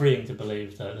think it's freeing to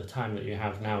believe that the time that you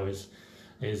have now is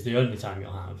the only time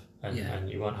you'll have, and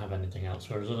you won't have anything else,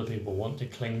 whereas other people want to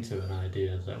cling to an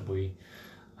idea that we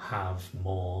have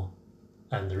more,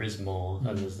 and there is more,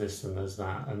 and there's this and there's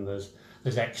that, and there's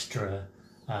extra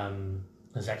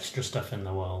stuff in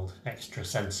the world, extra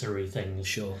sensory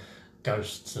things,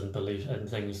 ghosts and belief and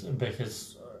things,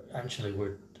 because actually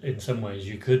we're, in some ways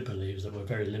you could believe that we're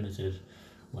very limited.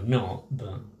 We're not,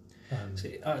 but and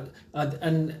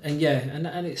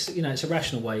it's it's a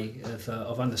rational way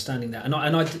of understanding that, and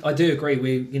I do agree.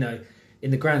 We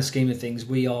in the grand scheme of things,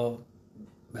 we are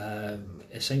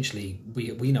essentially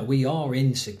we are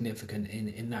insignificant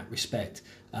in that respect.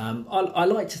 I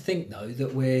like to think though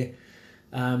that we're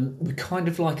kind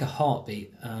of like a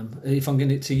heartbeat. If I'm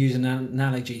going to use an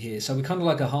analogy here, so we're kind of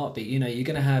like a heartbeat. You're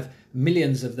going to have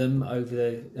millions of them over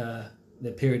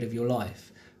the period of your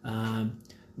life.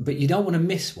 But you don't want to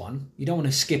miss one. You don't want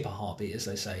to skip a heartbeat, as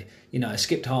they say. A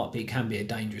skipped heartbeat can be a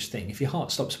dangerous thing. If your heart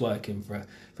stops working for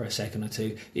a second or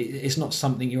two, it's not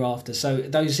something you're after. So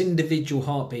those individual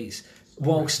heartbeats,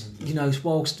 whilst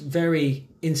very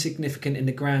insignificant in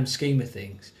the grand scheme of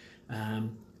things,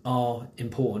 are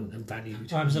important and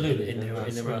valued. Absolutely. In their own I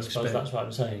suppose respect. that's what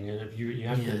I'm saying. You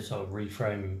have to sort of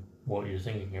reframe what you're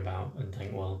thinking about and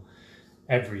think, well,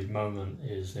 every moment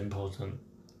is important.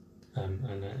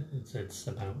 And it's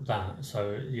about that.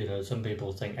 So some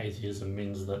people think atheism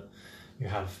means that you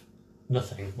have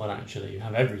nothing. Well, actually, you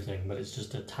have everything, but it's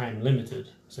just a time limited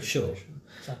situation.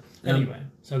 So anyway,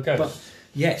 so ghosts.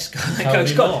 But yes,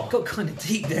 ghosts got kind of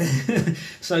deep there.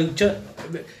 So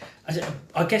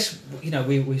I guess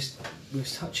we were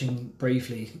touching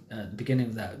briefly at the beginning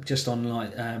of that, just on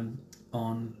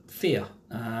on fear.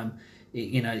 And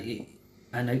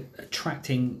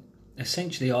attracting.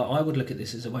 Essentially, I would look at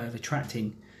this as a way of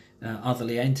attracting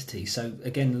otherly entities. So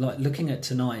again, like looking at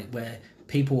tonight, where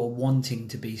people are wanting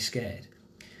to be scared.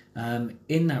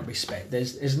 In that respect,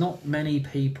 there's not many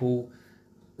people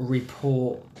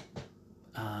report.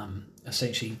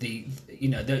 Essentially,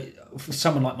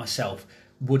 someone like myself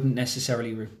wouldn't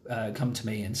necessarily come to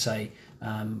me and say,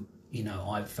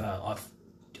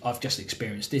 I've just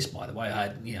experienced this, by the way. I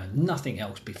had, nothing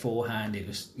else beforehand. It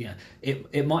was,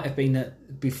 it might have been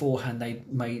that beforehand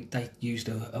they used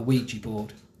a Ouija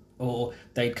board, or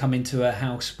they'd come into a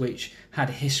house which had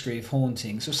a history of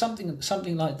hauntings, or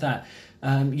something like that.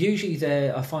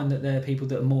 Usually, I find that there are people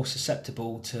that are more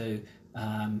susceptible to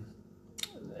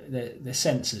the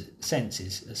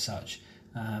senses as such.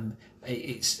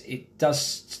 It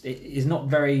is not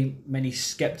very many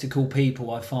skeptical people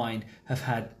I find have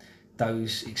had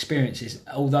those experiences,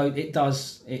 although it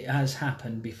has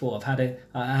happened before. I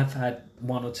have had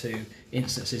one or two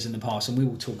instances in the past, and we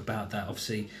will talk about that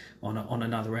obviously on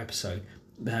another episode.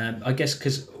 I guess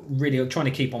because really I'm trying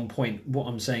to keep on point. What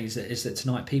I'm saying is that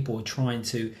tonight people are trying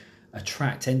to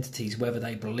attract entities, whether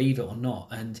they believe it or not.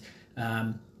 And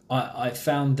I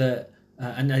found that,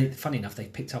 and funny enough, they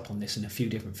picked up on this in a few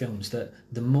different films, that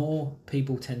the more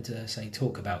people tend to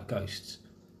talk about ghosts,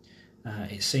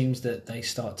 it seems that they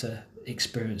start to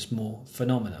experience more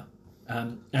phenomena.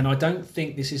 And I don't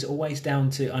think this is always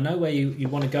down to... I know where you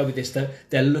want to go with this, that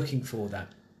they're looking for that.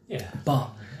 Yeah.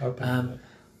 But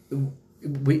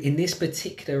in this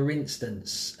particular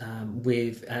instance,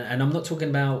 and I'm not talking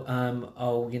about,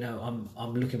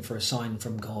 I'm looking for a sign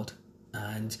from God,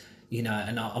 and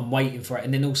and I'm waiting for it,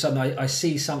 and then all of a sudden I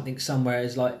see something somewhere,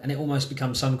 is like, and it almost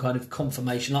becomes some kind of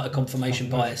confirmation, like a confirmation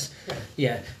bias.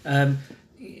 Yeah.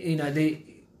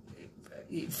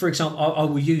 For example, I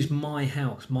will use my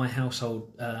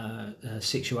household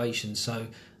situation. So,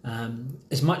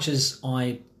 as much as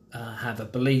I have a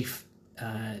belief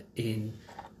in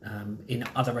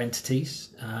other entities,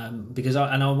 because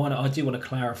I do want to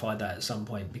clarify that at some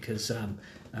point, because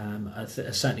I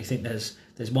certainly think there's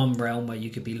one realm where you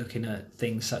could be looking at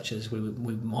things such as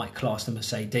we might class them as,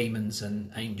 say, demons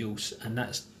and angels, and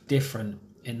that's different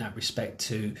in that respect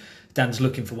to... Dan's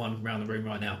looking for one around the room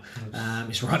right now.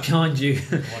 It's right behind you.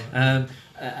 And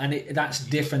that's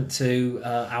different to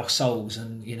our souls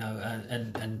and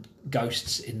and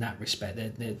ghosts in that respect.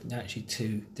 They're actually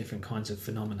two different kinds of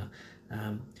phenomena.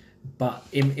 But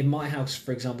in my house,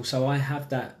 for example, so I have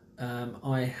that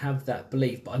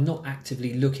belief, but I'm not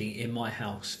actively looking in my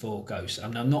house for ghosts. I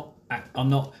mean, I'm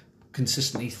not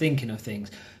consistently thinking of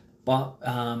things. But,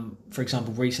 for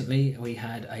example, recently we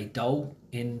had a doll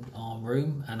in our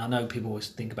room, and I know people always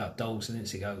think about dolls and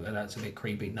they go, oh, that's a bit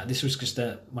creepy. No, this was just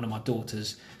one of my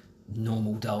daughter's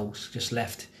normal dolls, just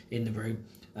left in the room.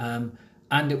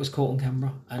 And it was caught on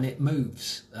camera, and it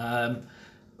moves,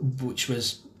 which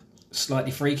was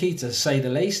slightly freaky, to say the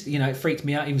least. It freaked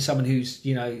me out. Even someone who's,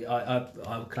 I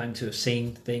claim to have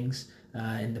seen things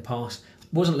in the past.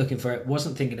 Wasn't looking for it,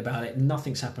 wasn't thinking about it,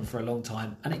 nothing's happened for a long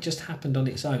time, and it just happened on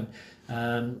its own.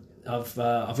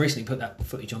 I've recently put that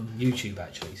footage on YouTube,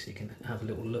 actually, so you can have a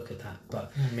little look at that.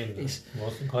 But I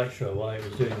wasn't quite sure why it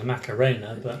was doing the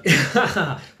Macarena, but...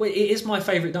 Well, it is my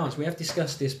favourite dance. We have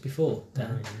discussed this before,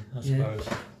 Dan. I suppose.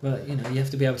 But, you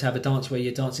have to be able to have a dance where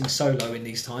you're dancing solo in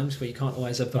these times, where you can't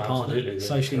always have a partner,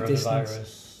 socially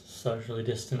distanced. Socially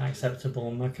distant,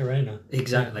 acceptable Macarena.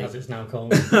 Exactly. As it's now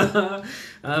called.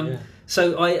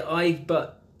 So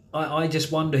I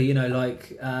just wonder, we're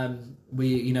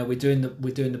doing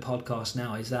the podcast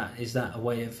now. Is that a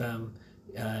way of,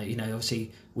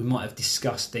 obviously we might have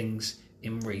discussed things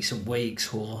in recent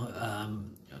weeks, or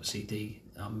obviously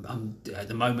I'm at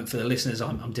the moment, for the listeners,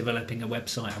 I'm developing a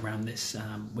website around this,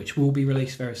 which will be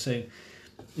released very soon.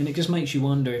 And it just makes you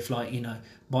wonder if,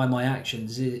 by my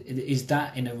actions, is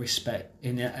that in a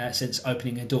sense,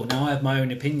 opening a door? Now, I have my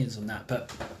own opinions on that, but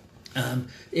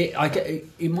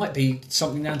it might be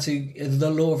something down to the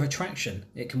law of attraction.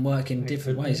 It can work in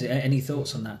different ways. Any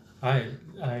thoughts on that? I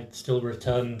still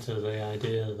return to the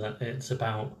idea that it's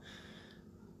about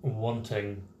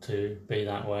wanting to be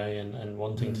that way and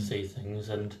wanting to see things,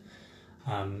 and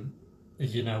we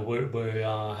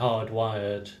are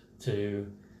hardwired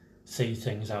to see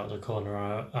things out of the corner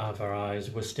of our eyes.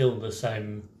 We're still the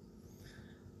same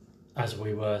as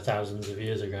we were thousands of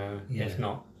years ago, if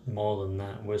not more than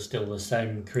that. We're still the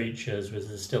same creatures with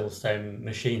still the same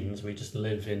machines. We just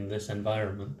live in this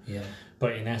environment. Yeah.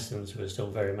 But in essence, we're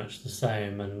still very much the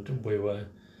same, and we were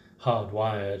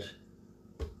hardwired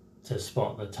to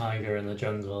spot the tiger in the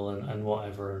jungle and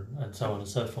whatever, and so on and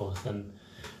so forth.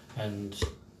 And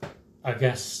I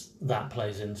guess that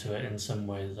plays into it in some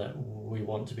way, that we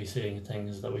want to be seeing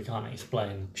things that we can't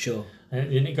explain. Sure.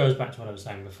 And it goes back to what I was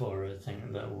saying before. I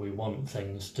think that we want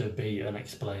things to be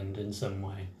unexplained in some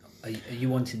way. Are you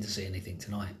wanting to see anything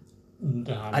tonight? And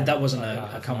that wasn't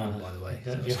a come on, by the way.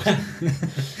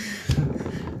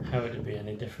 How would it be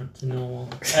any different to normal?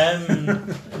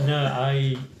 No,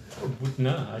 I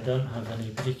don't have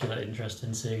any particular interest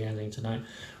in seeing anything tonight.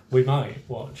 We might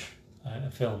watch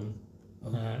a film.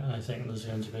 I think there's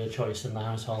going to be a choice in the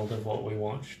household of what we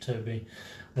watch.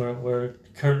 We're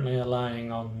currently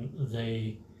relying on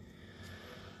the...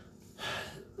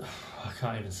 I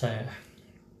can't even say it.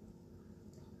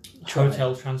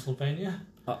 Hotel Transylvania?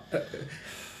 I'm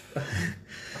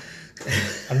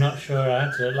not sure.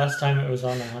 Last time it was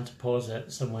on, I had to pause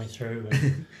it some way through.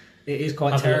 And it is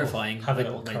quite terrifying. Have a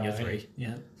little when you're 3.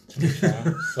 Yeah. To be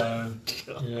fair. So,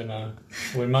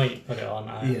 we might put it on.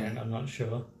 I'm not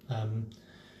sure.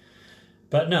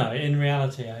 But no, in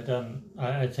reality, I don't.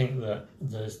 I think that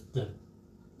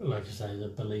like I say, the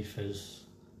belief is.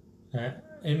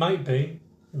 It might be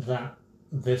that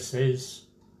this is,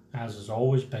 as has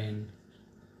always been,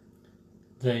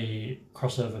 the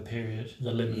crossover period,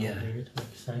 the liminal period, like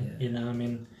you say.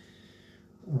 Yeah.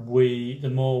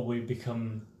 the more we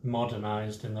become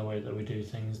modernized in the way that we do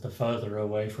things, the further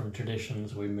away from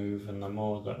traditions we move, and the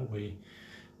more that we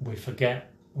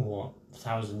forget what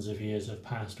thousands of years have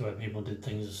passed where people did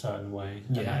things a certain way.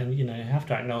 Yeah. And you have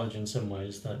to acknowledge in some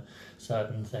ways that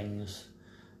certain things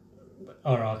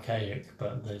are archaic,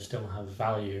 but they still have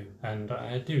value, and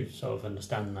I do sort of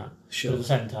understand that. Sure. But at the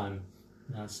same time,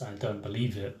 I don't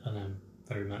believe it, and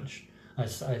very much. I'm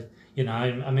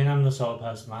the sort of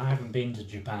person, I haven't been to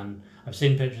Japan. I've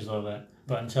seen pictures of it,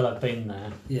 but until I've been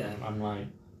there, I'm like,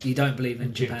 you don't believe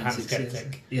in Japan Japan's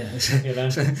skeptic. existence. Yeah.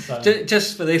 So.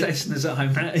 Just for the listeners at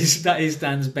home, that is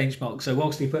Dan's benchmark. So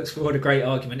whilst he puts forward a great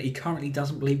argument, he currently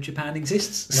doesn't believe Japan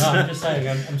exists. No, I'm just saying,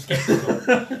 I'm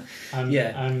sceptical.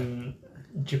 I'm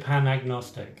Japan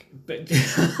agnostic. But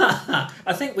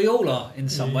I think we all are in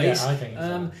some ways. Yeah, I think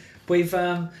so. We've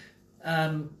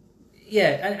and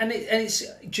it's.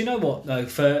 Do you know what though?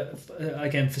 For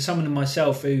someone like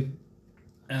myself who,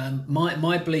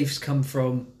 my beliefs come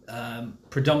from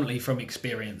predominantly from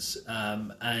experience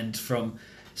and from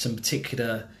some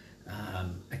particular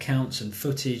accounts and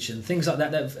footage and things like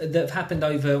that have happened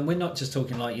over. And we're not just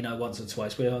talking once or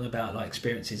twice. We're on about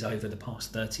experiences over the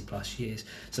past 30 plus years.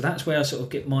 So that's where I sort of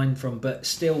get mine from. But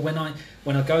still, when I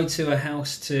go to a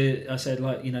house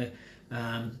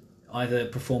either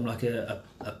perform a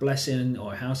blessing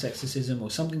or a house exorcism or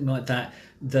something like that,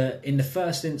 that in the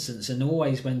first instance, and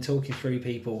always when talking through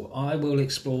people, I will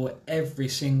explore every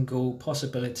single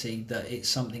possibility that it's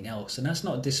something else. And that's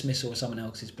not a dismissal of someone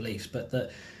else's beliefs, but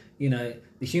that, the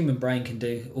human brain can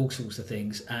do all sorts of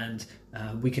things, and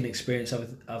we can experience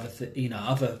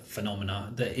other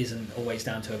phenomena that isn't always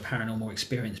down to a paranormal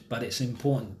experience. But it's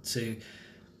important to,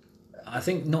 I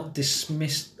think, not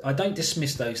dismiss. I don't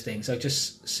dismiss those things. I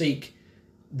just seek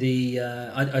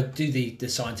I do the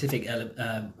scientific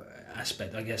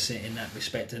aspect, I guess, in that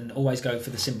respect, and always go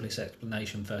for the simplest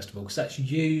explanation first of all, because that's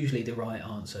usually the right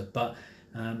answer. But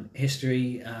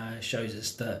history shows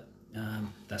us that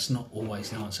that's not always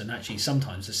the answer, and actually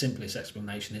sometimes the simplest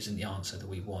explanation isn't the answer that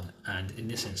we want, and in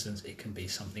this instance it can be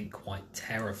something quite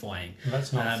terrifying.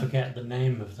 Let's not forget the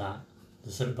name of that.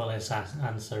 The simplest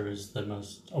answer is the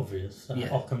most obvious.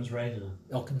 Occam's razor.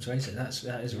 Occam's razor.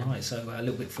 That is right. So a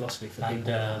little bit of philosophy for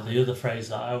people. And the other phrase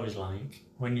that I always like: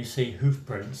 when you see hoof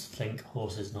prints, think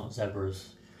horses, not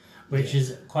zebras, which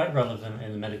is quite relevant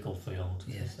in the medical field.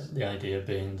 Yes. The idea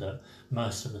being that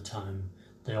most of the time,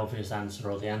 the obvious answer,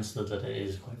 or the answer that it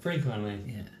is quite frequently,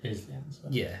 is the answer.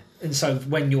 Yeah. And so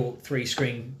when your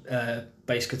 3-string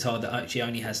bass guitar that actually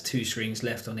only has 2 strings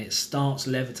left on it starts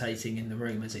levitating in the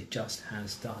room, as it just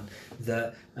has done,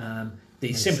 the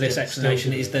simplest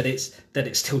explanation is that it's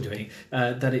still doing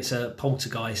that it's a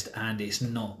poltergeist and it's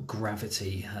not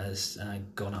gravity has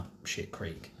gone up shit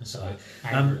creek. So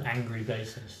angry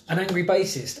bassist. An angry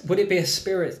bassist. Would it be a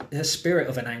spirit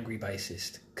of an angry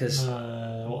bassist? Because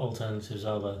what alternatives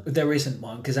are there? There isn't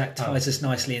one, because that ties us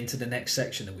nicely into the next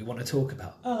section that we want to talk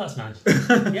about. Oh, that's nice.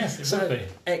 Yes, it would be.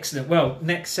 Excellent. Well,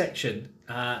 next section,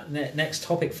 next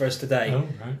topic for us today. Oh,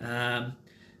 right.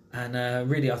 And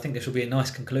really, I think this will be a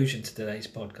nice conclusion to today's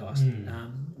podcast.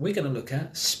 We're going to look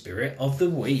at Spirit of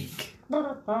the Week.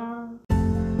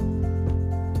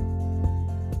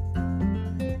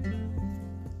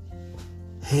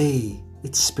 Hey,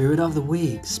 it's Spirit of the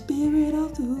Week. Spirit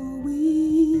of the Week.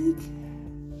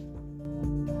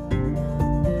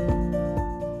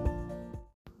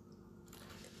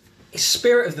 It's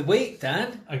Spirit of the Week,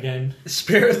 Dan. Again.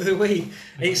 Spirit of the Week.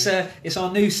 It's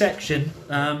our new section.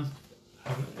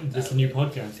 It's a new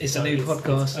podcast. It's a new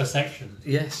podcast. It's a section.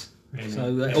 Yes. Really?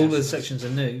 So all the sections are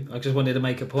new. I just wanted to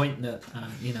make a point that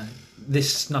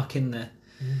this snuck in there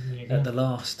at the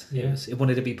last. Yeah. It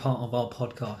wanted to be part of our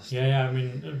podcast. Yeah. I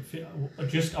mean,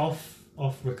 just off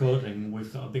recording,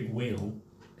 we've got a big wheel.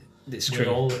 It's with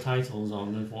true. all the titles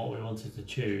on of what we wanted to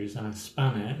choose, and I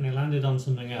span it, and it landed on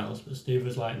something else. But Steve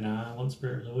was like, "Nah, I want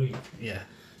Spirit of the Week." Yeah.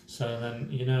 So then,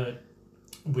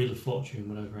 Wheel of Fortune,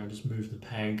 whatever. I just moved the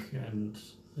peg, and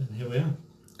here we are.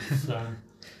 So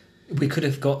we could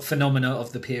have got Phenomena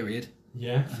of the Period.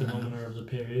 Yeah, Phenomena of the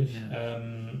Period. Yeah.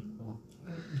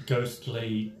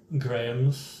 Ghostly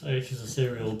Grahams, which is a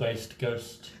serial-based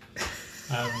ghost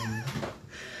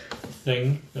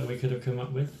thing that we could have come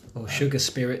up with. Or Sugar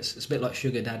Spirits. It's a bit like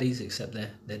Sugar Daddies, except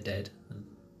they're dead and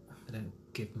they don't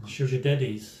give much. Sugar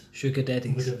Daddies. Sugar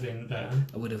Daddies would have been better.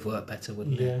 It would have worked better,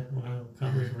 wouldn't it? Yeah. Well,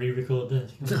 can't re-record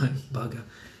this. No, bugger.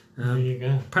 There you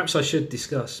go. Perhaps I should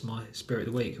discuss my Spirit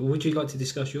of the Week. Or would you like to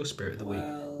discuss your Spirit of the Week?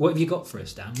 What have you got for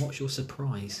us, Dan? What's your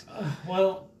surprise?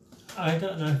 I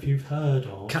don't know if you've heard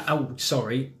of. Oh,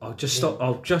 sorry. I'll just stop.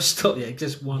 I'll just stop you.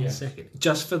 Just one second.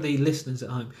 Just for the listeners at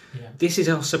home. Yeah. This is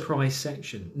our surprise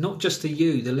section. Not just to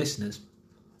you, the listeners,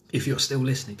 if you're still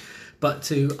listening, but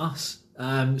to us.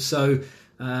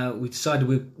 We decided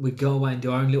we'd go away and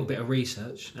do our own little bit of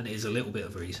research, and it is a little bit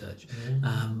of research,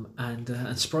 and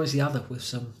surprise the other with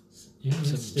some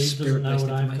Steve doesn't know what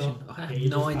I've got. I have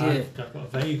no idea. I've got a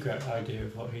vague idea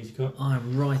of what he's got.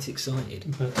 I'm right excited.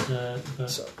 But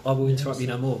so I will interrupt you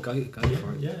no more. Go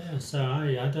for it. Yeah. So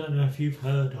I don't know if you've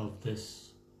heard of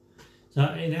this.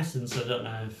 So in essence, I don't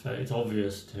know if it's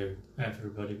obvious to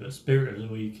everybody, but Spirit of the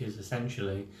Week is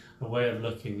essentially a way of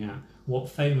looking at what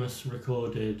famous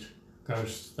recorded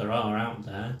ghosts there are out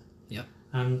there. Yep.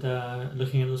 And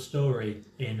looking at the story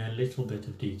in a little bit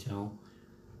of detail.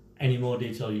 Any more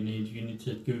detail you need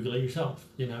to Google it yourself,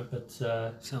 but...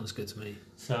 sounds good to me.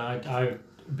 So I,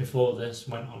 before this,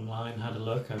 went online, had a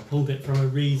look. I pulled it from a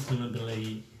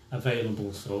reasonably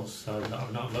available source, so that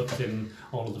I've not looked in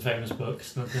all of the famous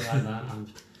books, nothing like that.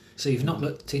 So you've not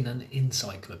looked in an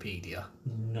encyclopedia?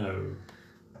 No.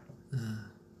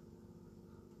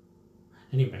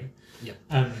 Anyway. Yep.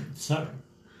 So,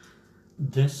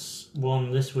 this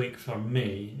one this week from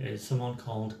me is someone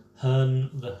called Herne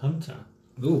the Hunter.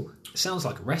 Ooh, sounds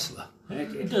like a wrestler.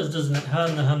 It does, doesn't it?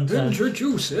 Herne the Hunter.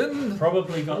 Introducing.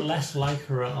 Probably got less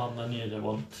Lycra on than you'd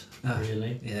want,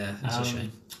 really. Yeah, that's a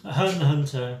shame. Herne the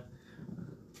Hunter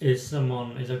is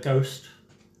a ghost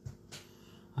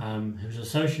who's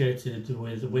associated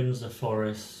with Windsor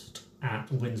Forest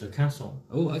at Windsor Castle.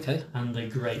 Oh, okay. And the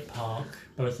Great Park,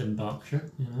 both in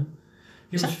Berkshire,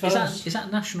 Is that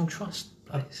a National Trust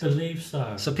place? I believe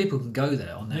so. So people can go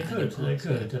there on their They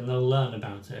could, and they'll learn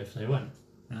about it if they went.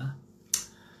 Yeah.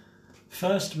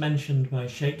 First mentioned by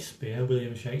Shakespeare,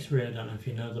 William Shakespeare. I don't know if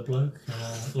you know the bloke.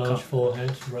 Large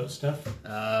forehead, wrote stuff.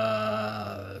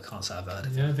 Can't say I've heard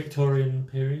of it. Victorian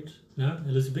period. No,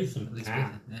 Elizabethan.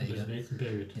 Elizabethan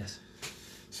period. Yes.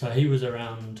 So he was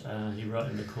around. He wrote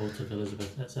in the court of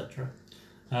Elizabeth, etc.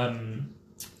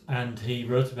 And he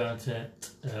wrote about it.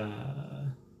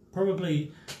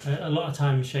 Probably a lot of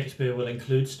times Shakespeare will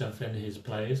include stuff in his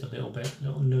plays, a little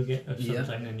nugget of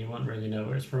something, and you won't really know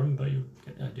where it's from, but you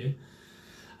get the idea.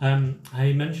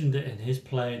 He mentioned it in his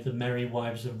play, The Merry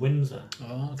Wives of Windsor.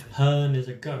 Oh, okay. Herne is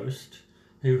a ghost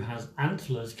who has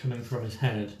antlers coming from his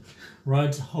head,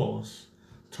 rides a horse,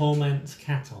 torments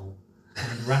cattle,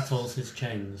 and rattles his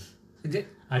chains.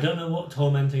 I don't know what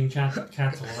tormenting cattle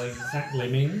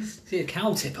exactly means. Is he a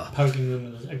cow tipper? Poking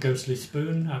them with a ghostly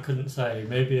spoon? I couldn't say.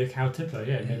 Maybe a cow tipper,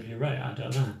 maybe you're right, I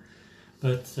don't know.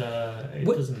 But it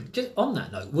doesn't... Just on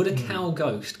that note, would a cow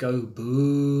ghost go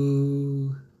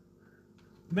boo?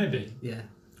 Maybe. Yeah.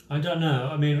 I don't know.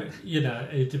 I mean,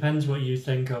 it depends what you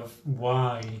think of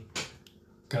why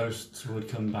ghosts would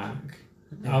come back.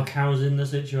 Yeah. Are cows in the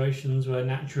situations where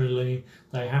naturally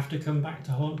they have to come back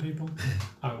to haunt people?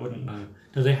 I wouldn't know.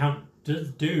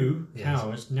 Do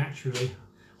cows naturally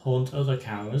haunt other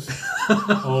cows,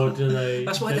 or do they?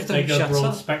 That's why they go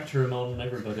broad spectrum on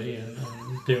everybody and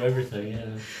do everything.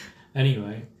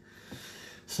 Anyway,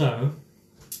 so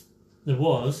there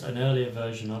was an earlier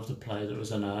version of the play that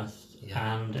was unearthed,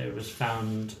 and it was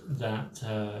found that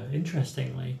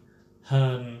interestingly,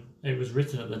 Herne. It was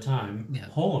written at the time.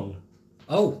 Horn.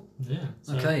 Oh, yeah.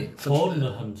 So okay. Herne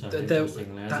the Hunter.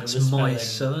 Interestingly, that's my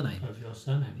surname. Of your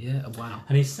surname. Yeah. Wow.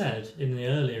 And he said in the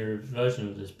earlier version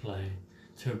of this play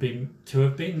to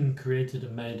have been created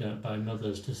and made up by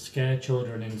mothers to scare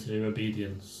children into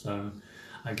obedience. So,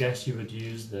 I guess you would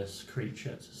use this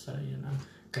creature to say,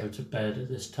 go to bed at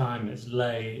this time. It's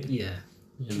late. Yeah.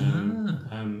 If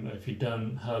you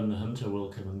don't, Herne the Hunter will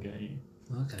come and get you.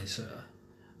 Okay, so.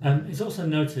 It's also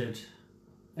noted.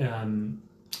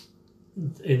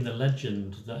 In the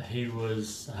legend that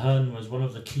Herne was one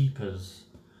of the keepers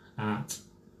at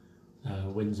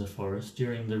Windsor Forest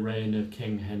during the reign of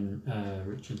King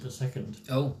Richard II.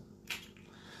 Oh.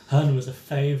 Herne was a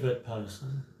favoured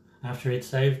person after he'd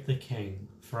saved the king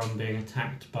from being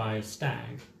attacked by a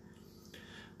stag.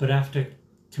 But after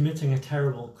committing a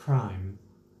terrible crime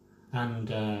and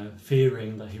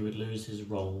fearing that he would lose his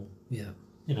role... Yeah.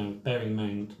 Bearing in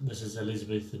mind this is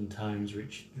Elizabethan times,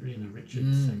 Richard II.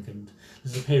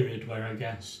 There's a period where I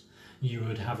guess you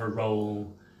would have a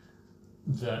role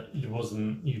that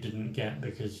you didn't get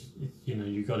because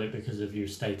you got it because of your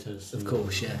status. Of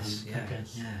course, yes. I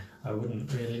guess I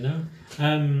wouldn't really know.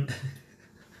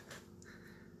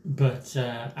 But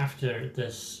after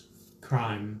this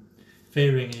crime,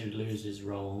 fearing he'd lose his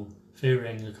role,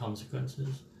 fearing the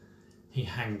consequences, he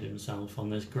hanged himself on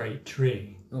this great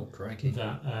tree. Oh, crikey.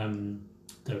 That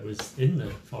was in the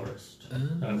forest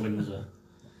at Windsor.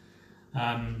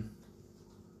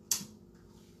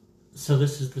 So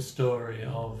this is the story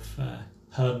of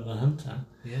Herne the Hunter.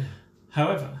 Yeah.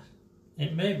 However,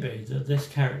 it may be that this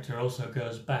character also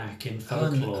goes back in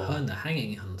folklore. Herne the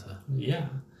Hanging Hunter. Yeah.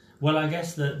 Well, I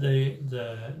guess that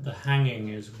the hanging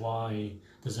is why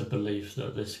there's a belief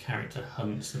that this character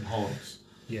hunts and haunts.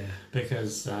 Yeah.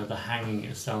 Because the hanging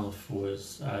itself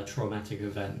was a traumatic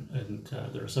event, and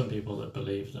there are some people that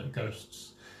believe that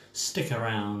ghosts stick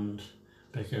around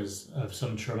because of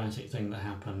some traumatic thing that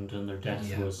happened and their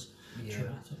death was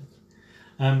traumatic.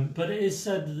 But it is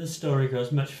said that this story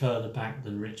goes much further back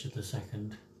than Richard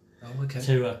II. Oh, okay.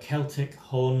 To a Celtic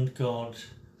horned god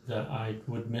that I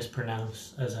would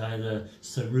mispronounce as either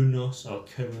Cernunnos or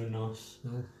Cernunnos,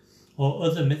 or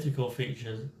other mythical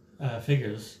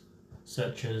figures,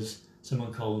 such as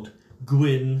someone called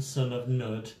Gwyn, son of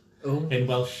Nud, in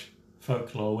Welsh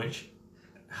folklore, which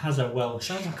has a Welsh...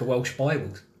 Sounds like a Welsh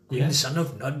Bible. Gwyn, son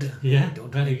of Nud. Yeah,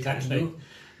 Don't very like that, exactly. no.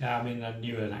 Yeah, I mean, I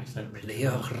knew an accent.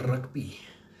 Player rugby.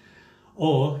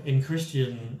 Or, in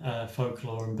Christian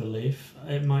folklore and belief,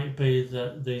 it might be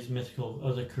that these mythical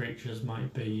other creatures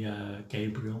might be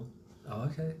Gabriel. Oh,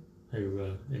 okay.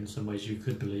 Who, in some ways, you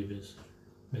could believe is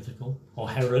mythical. Or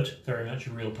Herod, very much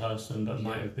a real person, but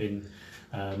might have been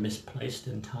misplaced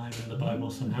in time in the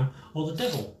Bible somehow. Or the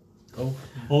devil. Oh.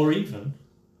 Or even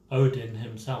Odin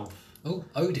himself. Oh,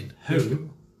 Odin.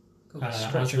 Who...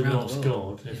 as the Norse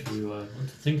god, if you want to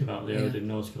think about the Odin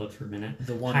Norse god for a minute,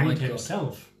 the hanged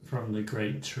himself from the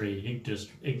great tree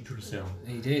Yggdrasil.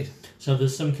 He did. So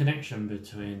there's some connection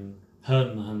between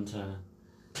Herne the Hunter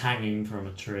hanging from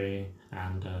a tree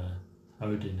and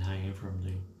Odin hanging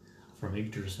from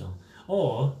Yggdrasil.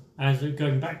 Or, as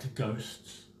going back to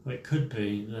ghosts, it could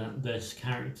be that this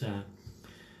character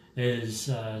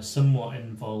is somewhat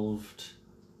involved.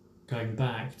 Going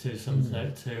back to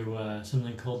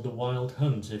something called the Wild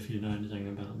Hunt, if you know anything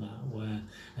about that, where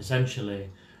essentially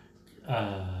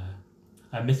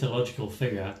a mythological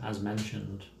figure, as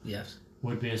mentioned,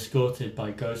 would be escorted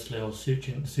by ghostly or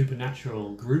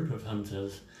supernatural group of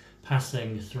hunters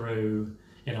passing through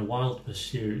in a wild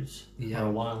pursuit or a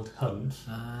wild hunt.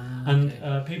 And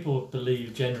people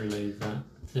believe generally that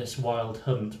this wild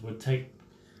hunt would take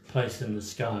place in the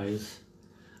skies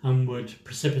and would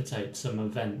precipitate some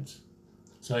event.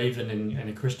 So even in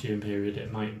a Christian period,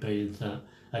 it might be that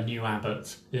a new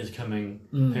abbot is coming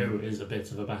who is a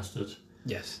bit of a bastard.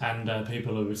 Yes. And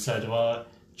people who would say, well,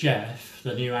 Jeff,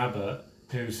 the new abbot,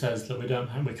 who says that we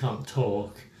can't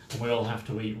talk and we all have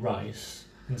to eat rice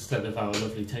instead of our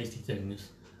lovely tasty things,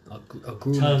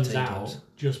 turns out,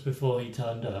 just before he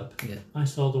turned up, I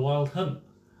saw the Wild Hunt.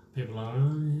 People are,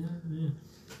 yeah.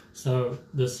 So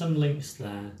there's some links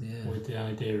there with the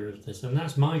idea of this, and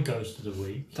that's my ghost of the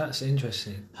week. That's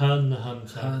interesting. Herne the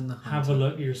Hunter. Have a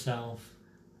look yourself,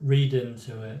 read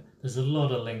into it. There's a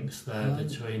lot of links there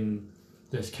between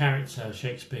this character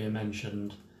Shakespeare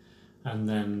mentioned and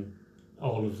then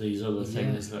all of these other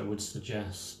things that would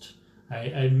suggest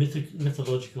a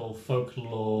mythological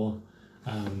folklore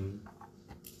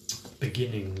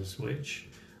beginnings, which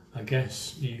I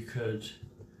guess you could...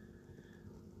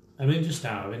 I mean, just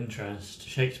out of interest,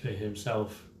 Shakespeare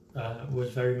himself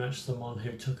was very much someone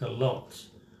who took a lot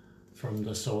from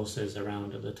the sources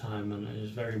around at the time, and is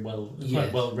very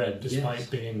quite well read, despite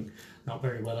being not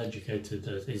very well educated,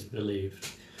 as is believed.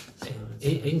 So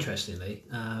interestingly,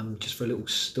 just for a little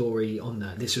story on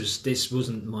that, this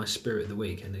wasn't my spirit of the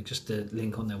week, and just to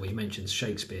link on there where you mentioned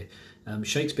Shakespeare.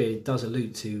 Shakespeare does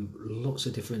allude to lots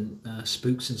of different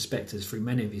spooks and spectres through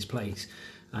many of his plays.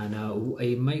 And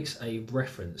he makes a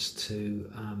reference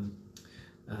to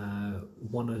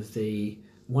one of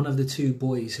the two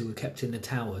boys who were kept in the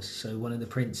towers, so one of the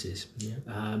princes.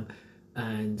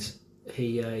 And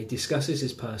he discusses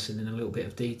this person in a little bit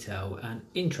of detail. And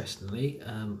interestingly,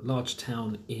 large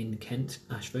town in Kent,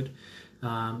 Ashford,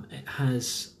 it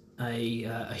has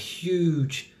a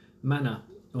huge manor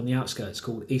on the outskirts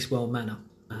called Eastwell Manor.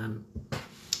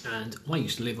 And I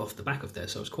used to live off the back of there,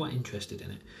 so I was quite interested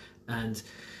in it. And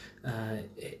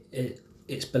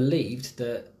it's believed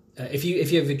that if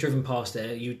you've ever driven past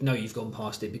there, you'd know you've gone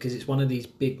past it, because it's one of these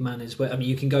big manors where, I mean,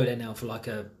 you can go there now for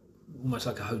almost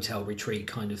like a hotel retreat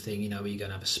kind of thing, where you're going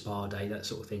to have a spa day, that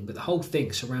sort of thing. But the whole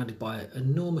thing's surrounded by an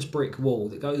enormous brick wall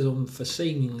that goes on for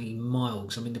seemingly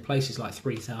miles. I mean, the place is like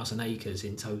 3,000 acres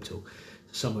in total,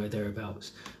 somewhere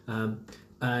thereabouts.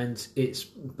 And it's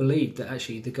believed that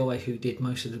actually the guy who did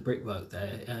most of the brickwork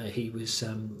there, he was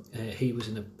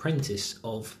an apprentice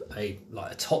of a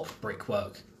top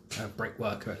brickworker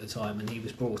at the time, and he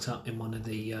was brought up in one of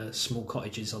the small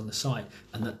cottages on the site,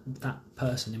 and that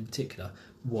person in particular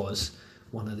was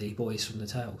one of the boys from the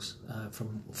Tales,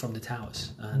 from the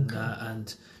Towers, and Okay.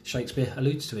 and Shakespeare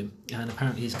alludes to him, and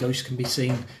apparently his ghost can be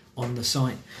seen on the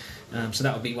site. So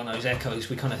that would be one of those echoes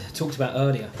we kind of talked about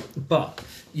earlier. But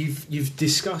you've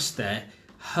discussed there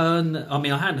Hearn. I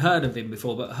mean, I hadn't heard of him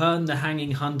before, but Hearn the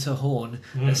Hanging Hunter Horn,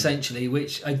 essentially,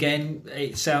 which again,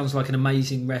 it sounds like an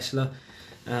amazing wrestler.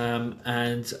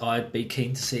 And I'd be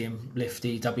keen to see him lift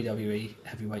the WWE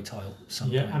heavyweight title some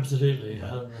Yeah, point. absolutely. Right.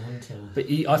 Hearn the Hunter. But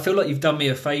I feel like you've done me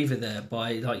a favour there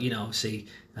by, like, obviously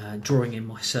drawing in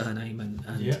my surname and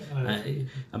Yeah,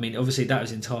 I mean, obviously that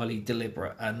was entirely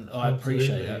deliberate, and I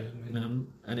appreciate that. Absolutely.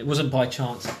 And it wasn't by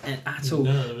chance at all.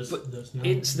 No, But there's no.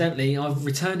 incidentally, I've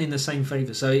returned in the same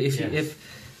favour. So if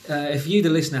you, the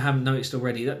listener, haven't noticed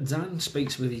already, that Dan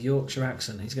speaks with a Yorkshire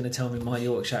accent. He's going to tell me my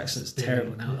Yorkshire accent's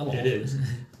terrible now. Oh, It is.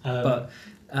 But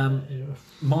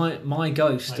my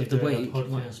ghost of the week. A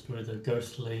podcast with a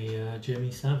ghostly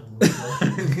Jimmy Savile.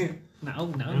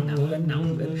 No.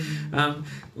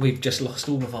 We've just lost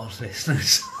all of our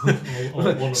listeners. Or one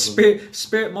of them.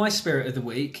 Spirit. My spirit of the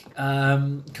week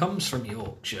comes from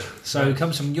Yorkshire, so it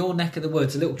comes from your neck of the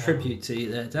woods. A little tribute to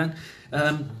you there, Dan.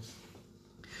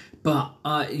 But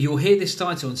you'll hear this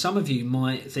title, and some of you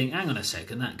might think, "Hang on a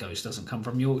second, that ghost doesn't come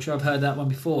from Yorkshire. I've heard that one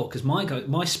before." Because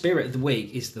my spirit of the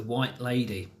week is the White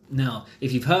Lady. Now,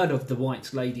 if you've heard of the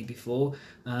White Lady before,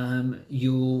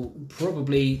 you'll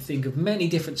probably think of many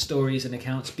different stories and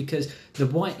accounts, because the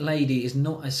White Lady is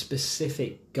not a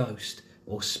specific ghost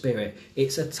or spirit.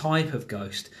 It's a type of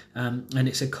ghost, and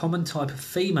it's a common type of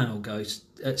female ghost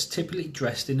that's typically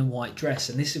dressed in a white dress.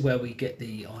 And this is where we get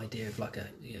the idea of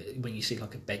when you see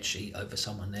like a bed sheet over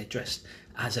someone, they're dressed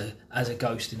as a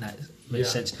ghost in that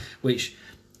sense, which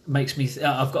makes me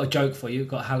I've got a joke for you. I've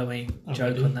got a Halloween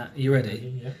joke on that. You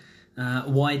ready? Yeah.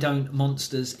 Why don't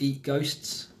monsters eat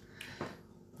ghosts?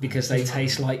 Because they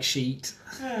taste like sheet.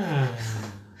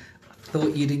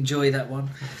 Thought you'd enjoy that one.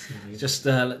 Nice. Just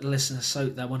let the listener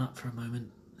soak that one up for a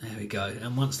moment. There we go.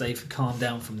 And once they've calmed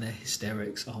down from their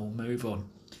hysterics, I'll move on.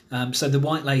 So the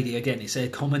White Lady, again, it's a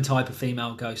common type of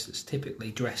female ghost that's typically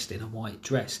dressed in a white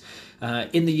dress.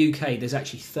 In the UK, there's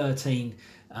actually 13,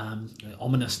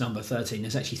 ominous number 13,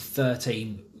 there's actually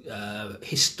 13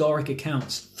 historic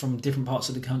accounts from different parts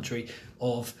of the country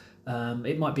of,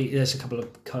 it might be, there's a couple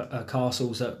of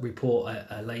castles that report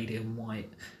a lady in white.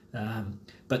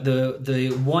 But the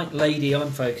White Lady I'm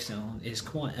focusing on is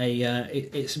quite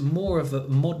it's more of a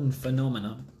modern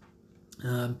phenomenon.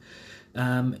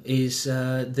 Is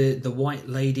the White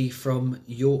Lady from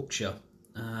Yorkshire,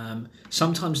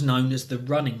 sometimes known as the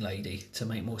Running Lady, to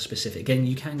make more specific. Again,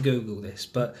 you can Google this,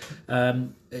 but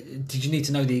did you need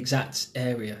to know the exact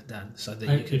area, Dan, so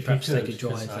that you could perhaps take a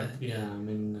drive there? Yeah, I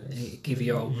mean, give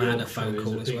your old man a phone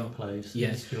call as well. Place.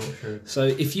 Yeah. East Yorkshire. So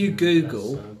if you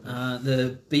Google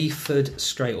the Beeford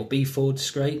Strait or Beeford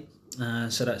Strait,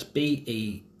 so that's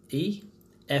Beeford,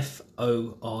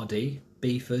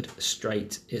 Beeford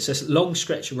Strait. It's a long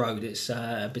stretch of road. It's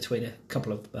between a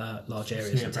couple of large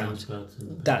areas of towns.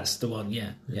 That's the one,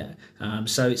 yeah.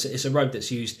 So it's a road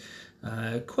that's used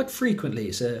quite frequently.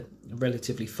 It's a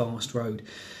relatively fast road.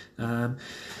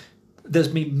 There's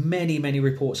been many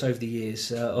reports over the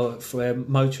years where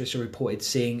motorists are reported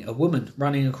seeing a woman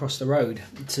running across the road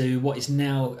to what is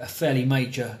now a fairly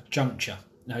major junction.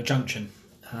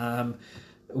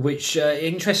 Which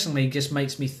interestingly just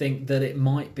makes me think that it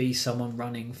might be someone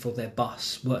running for their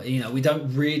bus. Well, we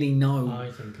don't really know.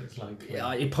 I think it's likely.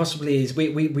 It possibly is.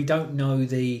 We don't know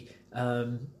the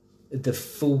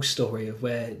full story of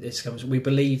where this comes. We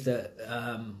believe that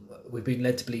we've been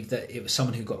led to believe that it was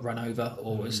someone who got run over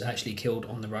or was actually killed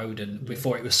on the road, and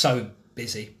before it was so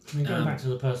busy. I mean, going back to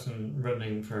the person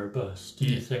running for a bus, do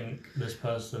you think this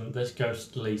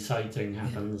ghostly sighting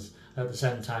happens at the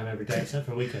same time every day except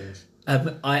for weekends?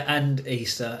 And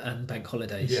Easter and bank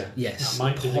holidays. Yeah. Yes, that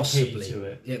might possibly. be the key to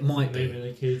it. It might be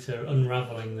the key to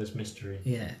unravelling this mystery.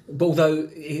 Yeah, but although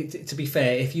to be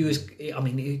fair, if you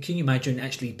can you imagine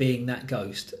actually being that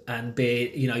ghost and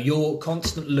be your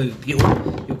constant loop, your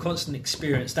constant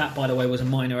experience? That, by the way, was a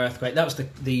minor earthquake. That was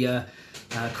the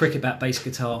cricket bat bass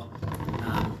guitar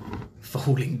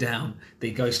falling down. The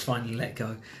ghost finally let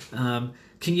go.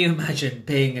 Can you imagine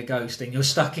being a ghost and you're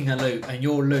stuck in a loop, and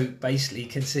your loop basically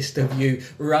consists of you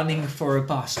running for a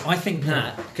bus? I think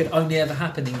that could only ever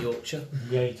happen in Yorkshire.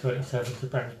 The A27 to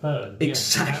Braxburn.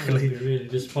 Exactly. Yeah, that would be really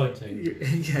disappointing.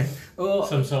 Yeah. Or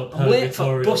some sort of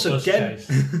purgatorial bus again.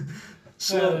 chase.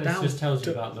 Slow it down. just tells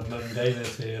you about the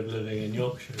mundanity of living in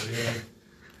Yorkshire. Yeah.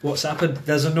 What's happened?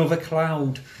 There's another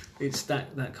cloud. it's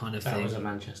that kind of thing. That was a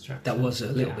Manchester accent. That was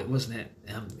a little bit, wasn't it?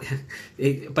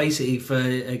 It basically,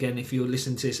 if you're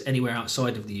listening to this anywhere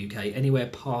outside of the UK, anywhere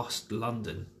past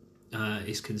London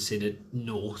is considered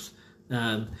north.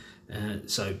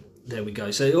 So there we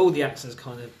go. So all the accents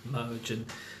kind of merge, and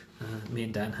me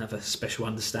and Dan have a special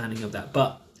understanding of that.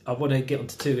 But I want to get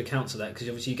onto two accounts of that, because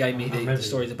obviously you gave me the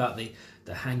stories about the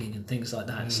hanging and things like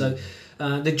that. So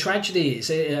the tragedy is,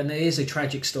 and there is a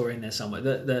tragic story in there somewhere,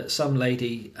 that some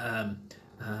lady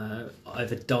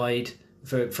either died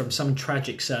from some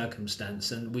tragic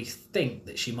circumstance, and we think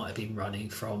that she might have been running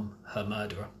from her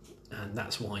murderer, and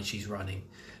that's why she's running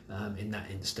in that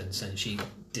instance, and she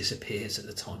disappears at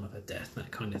the time of her death, that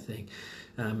kind of thing.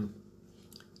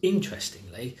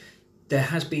 Interestingly, there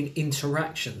has been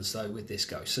interactions though with this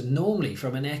ghost. So normally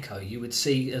from an echo you would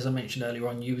see, as I mentioned earlier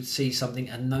on, you would see something,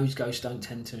 and those ghosts don't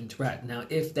tend to interact. Now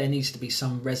if there needs to be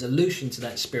some resolution to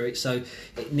that spirit, so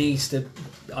it needs to,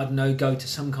 I don't know, go to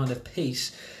some kind of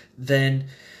peace, then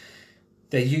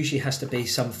there usually has to be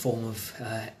some form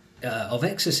of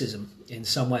exorcism in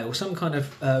some way, or some kind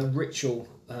of ritual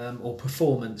or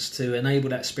performance to enable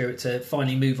that spirit to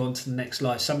finally move on to the next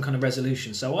life, some kind of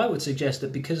resolution. So I would suggest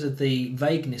that because of the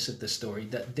vagueness of the story,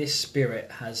 that this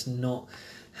spirit has not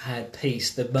had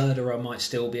peace. The murderer might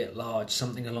still be at large,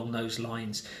 something along those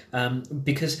lines.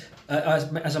 Because,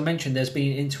 as I mentioned, there's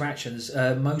been interactions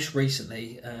most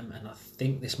recently, and I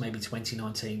think this may be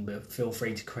 2019, but feel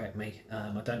free to correct me.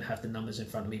 I don't have the numbers in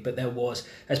front of me, but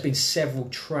there's been several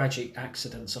tragic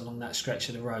accidents along that stretch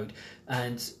of the road,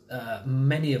 and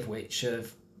many of which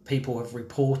people have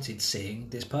reported seeing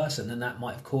this person, and that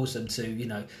might have caused them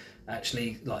to,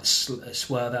 actually like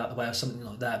swerve out the way or something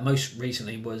like that. Most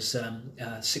recently was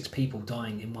 6 people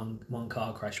dying in one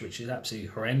car crash, which is absolutely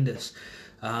horrendous.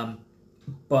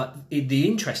 But the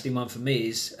interesting one for me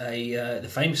is the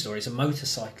famous story is a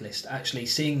motorcyclist actually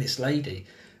seeing this lady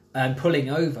and pulling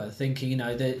over, thinking,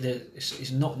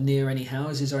 it's not near any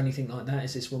houses or anything like that.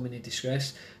 Is this woman in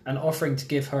distress? And offering to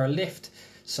give her a lift,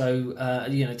 so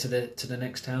to the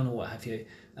next town or what have you.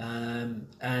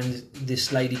 And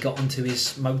this lady got onto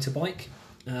his motorbike,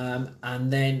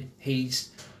 and then he's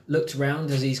looked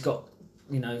around as he's got,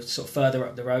 sort of further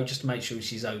up the road just to make sure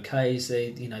she's okay. So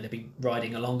they've been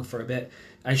riding along for a bit,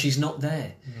 and she's not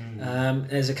there.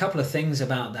 There's a couple of things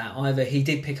about that. Either he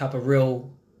did pick up a real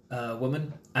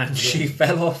woman, and she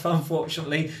fell off,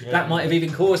 unfortunately. That might have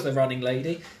even caused the running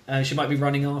lady. She might be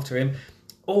running after him.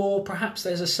 Or perhaps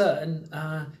there's a certain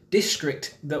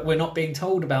district that we're not being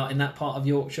told about in that part of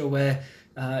Yorkshire where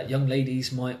young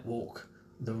ladies might walk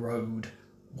the road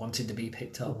wanting to be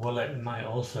picked up. Well, it might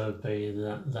also be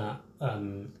that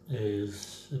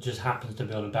it just happens to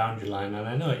be on a boundary line, and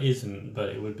I know it isn't, but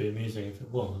it would be amusing if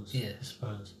it was, I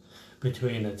suppose,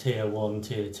 between a Tier 1,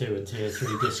 Tier 2 and Tier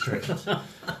 3 district.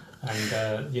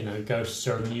 And, ghosts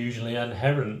are unusually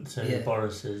inherent to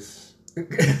Boris's...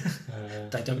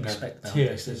 they don't respect that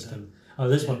tier system.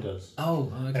 This one does. Oh,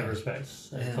 okay. It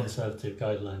respects conservative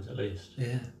guidelines, at least.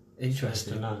 Yeah,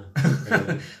 interesting. Nice to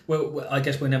know. well, I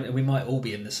guess we might all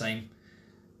be in the same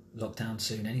lockdown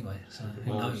soon anyway. So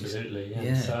who knows? Absolutely,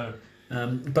 yeah. So,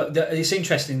 but it's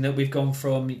interesting that we've gone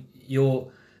from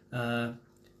your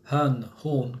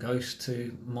horn ghost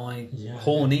to my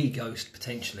horny ghost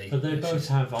potentially. But they both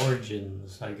have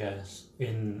origins, I guess.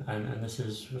 And this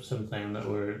is something that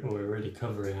we're really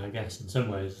covering, I guess, in some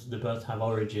ways. They both have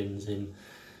origins in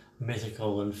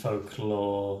mythical and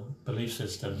folklore belief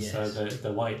systems. Yes. So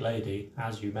the White Lady,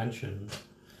 as you mentioned,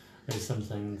 is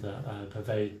something that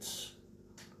pervades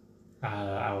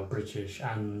our British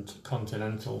and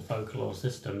continental folklore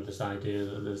system. This idea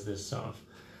that there's this sort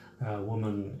of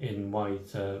woman in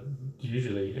white,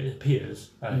 usually it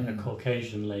appears a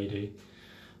Caucasian lady,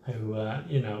 who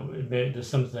there's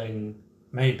something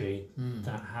maybe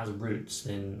that has roots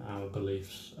in our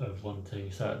beliefs of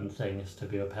wanting certain things to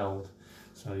be upheld.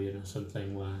 So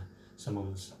something where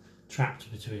someone's trapped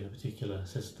between a particular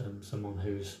system, someone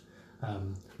who's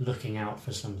looking out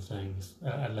for some things,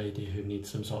 a lady who needs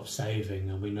some sort of saving,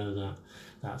 and we know that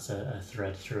that's a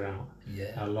thread throughout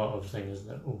a lot of things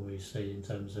that we see in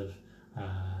terms of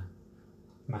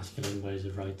masculine ways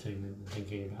of writing and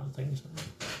thinking about things.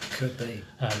 Could be.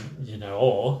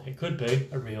 Or it could be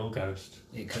a real ghost.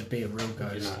 It could be a real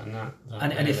ghost.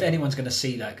 And if anyone's going to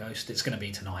see that ghost, it's going to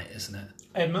be tonight, isn't it?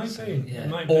 It might be. Yeah. It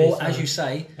might or, be, as you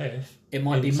say, it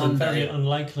might be Monday. It's a Monday. very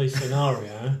unlikely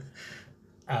scenario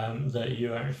that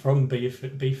you are from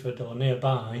Beeford or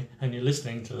nearby and you're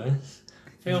listening to this.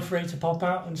 Feel free to pop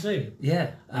out and see.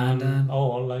 Yeah. And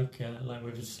or like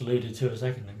we just alluded to a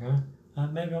second ago,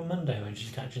 Maybe on Monday when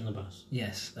she's catching the bus.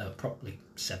 Yes, probably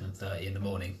 7:30 in the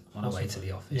morning on our way to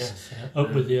the office. Yes,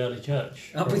 up with the early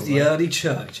church. Up with the early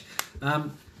church.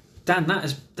 Dan,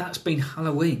 that's been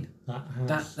Halloween.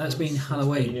 That's been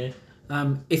Halloween.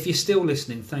 If you're still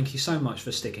listening, thank you so much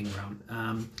for sticking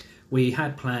around. We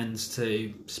had plans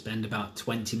to spend about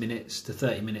 20 minutes to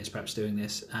 30 minutes perhaps doing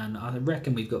this, and I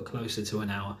reckon we've got closer to an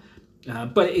hour.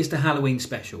 But it is the Halloween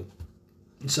special.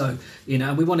 So,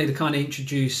 we wanted to kind of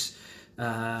introduce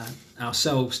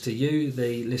ourselves to you,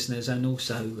 the listeners, and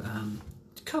also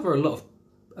to cover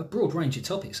a broad range of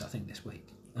topics, I think, this week.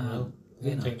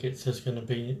 I think it's just going to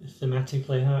be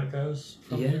thematically how it goes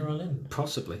from here on in.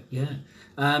 Possibly, yeah.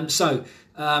 So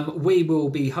we will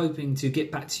be hoping to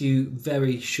get back to you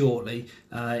very shortly.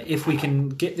 If we can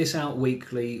get this out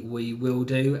weekly, we will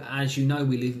do. As you know,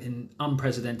 we live in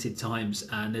unprecedented times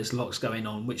and there's lots going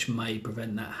on which may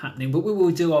prevent that happening. But we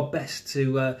will do our best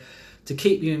to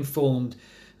keep you informed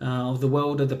of the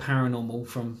world of the paranormal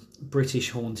from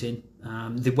British Haunting.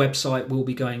 The website will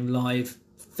be going live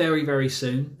very, very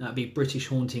soon. That'll be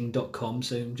britishhaunting.com.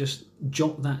 So just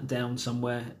jot that down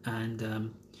somewhere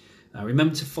and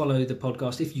remember to follow the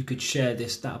podcast. If you could share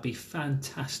this, that would be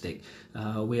fantastic.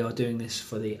 We are doing this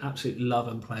for the absolute love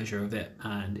and pleasure of it,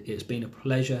 and it's been a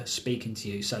pleasure speaking to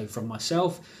you. So from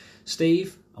myself,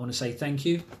 Steve, I want to say thank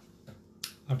you.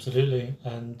 Absolutely.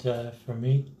 And from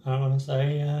me, I want to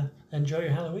say enjoy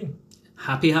your Halloween.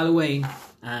 Happy Halloween,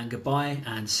 and goodbye,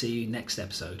 and see you next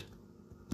episode.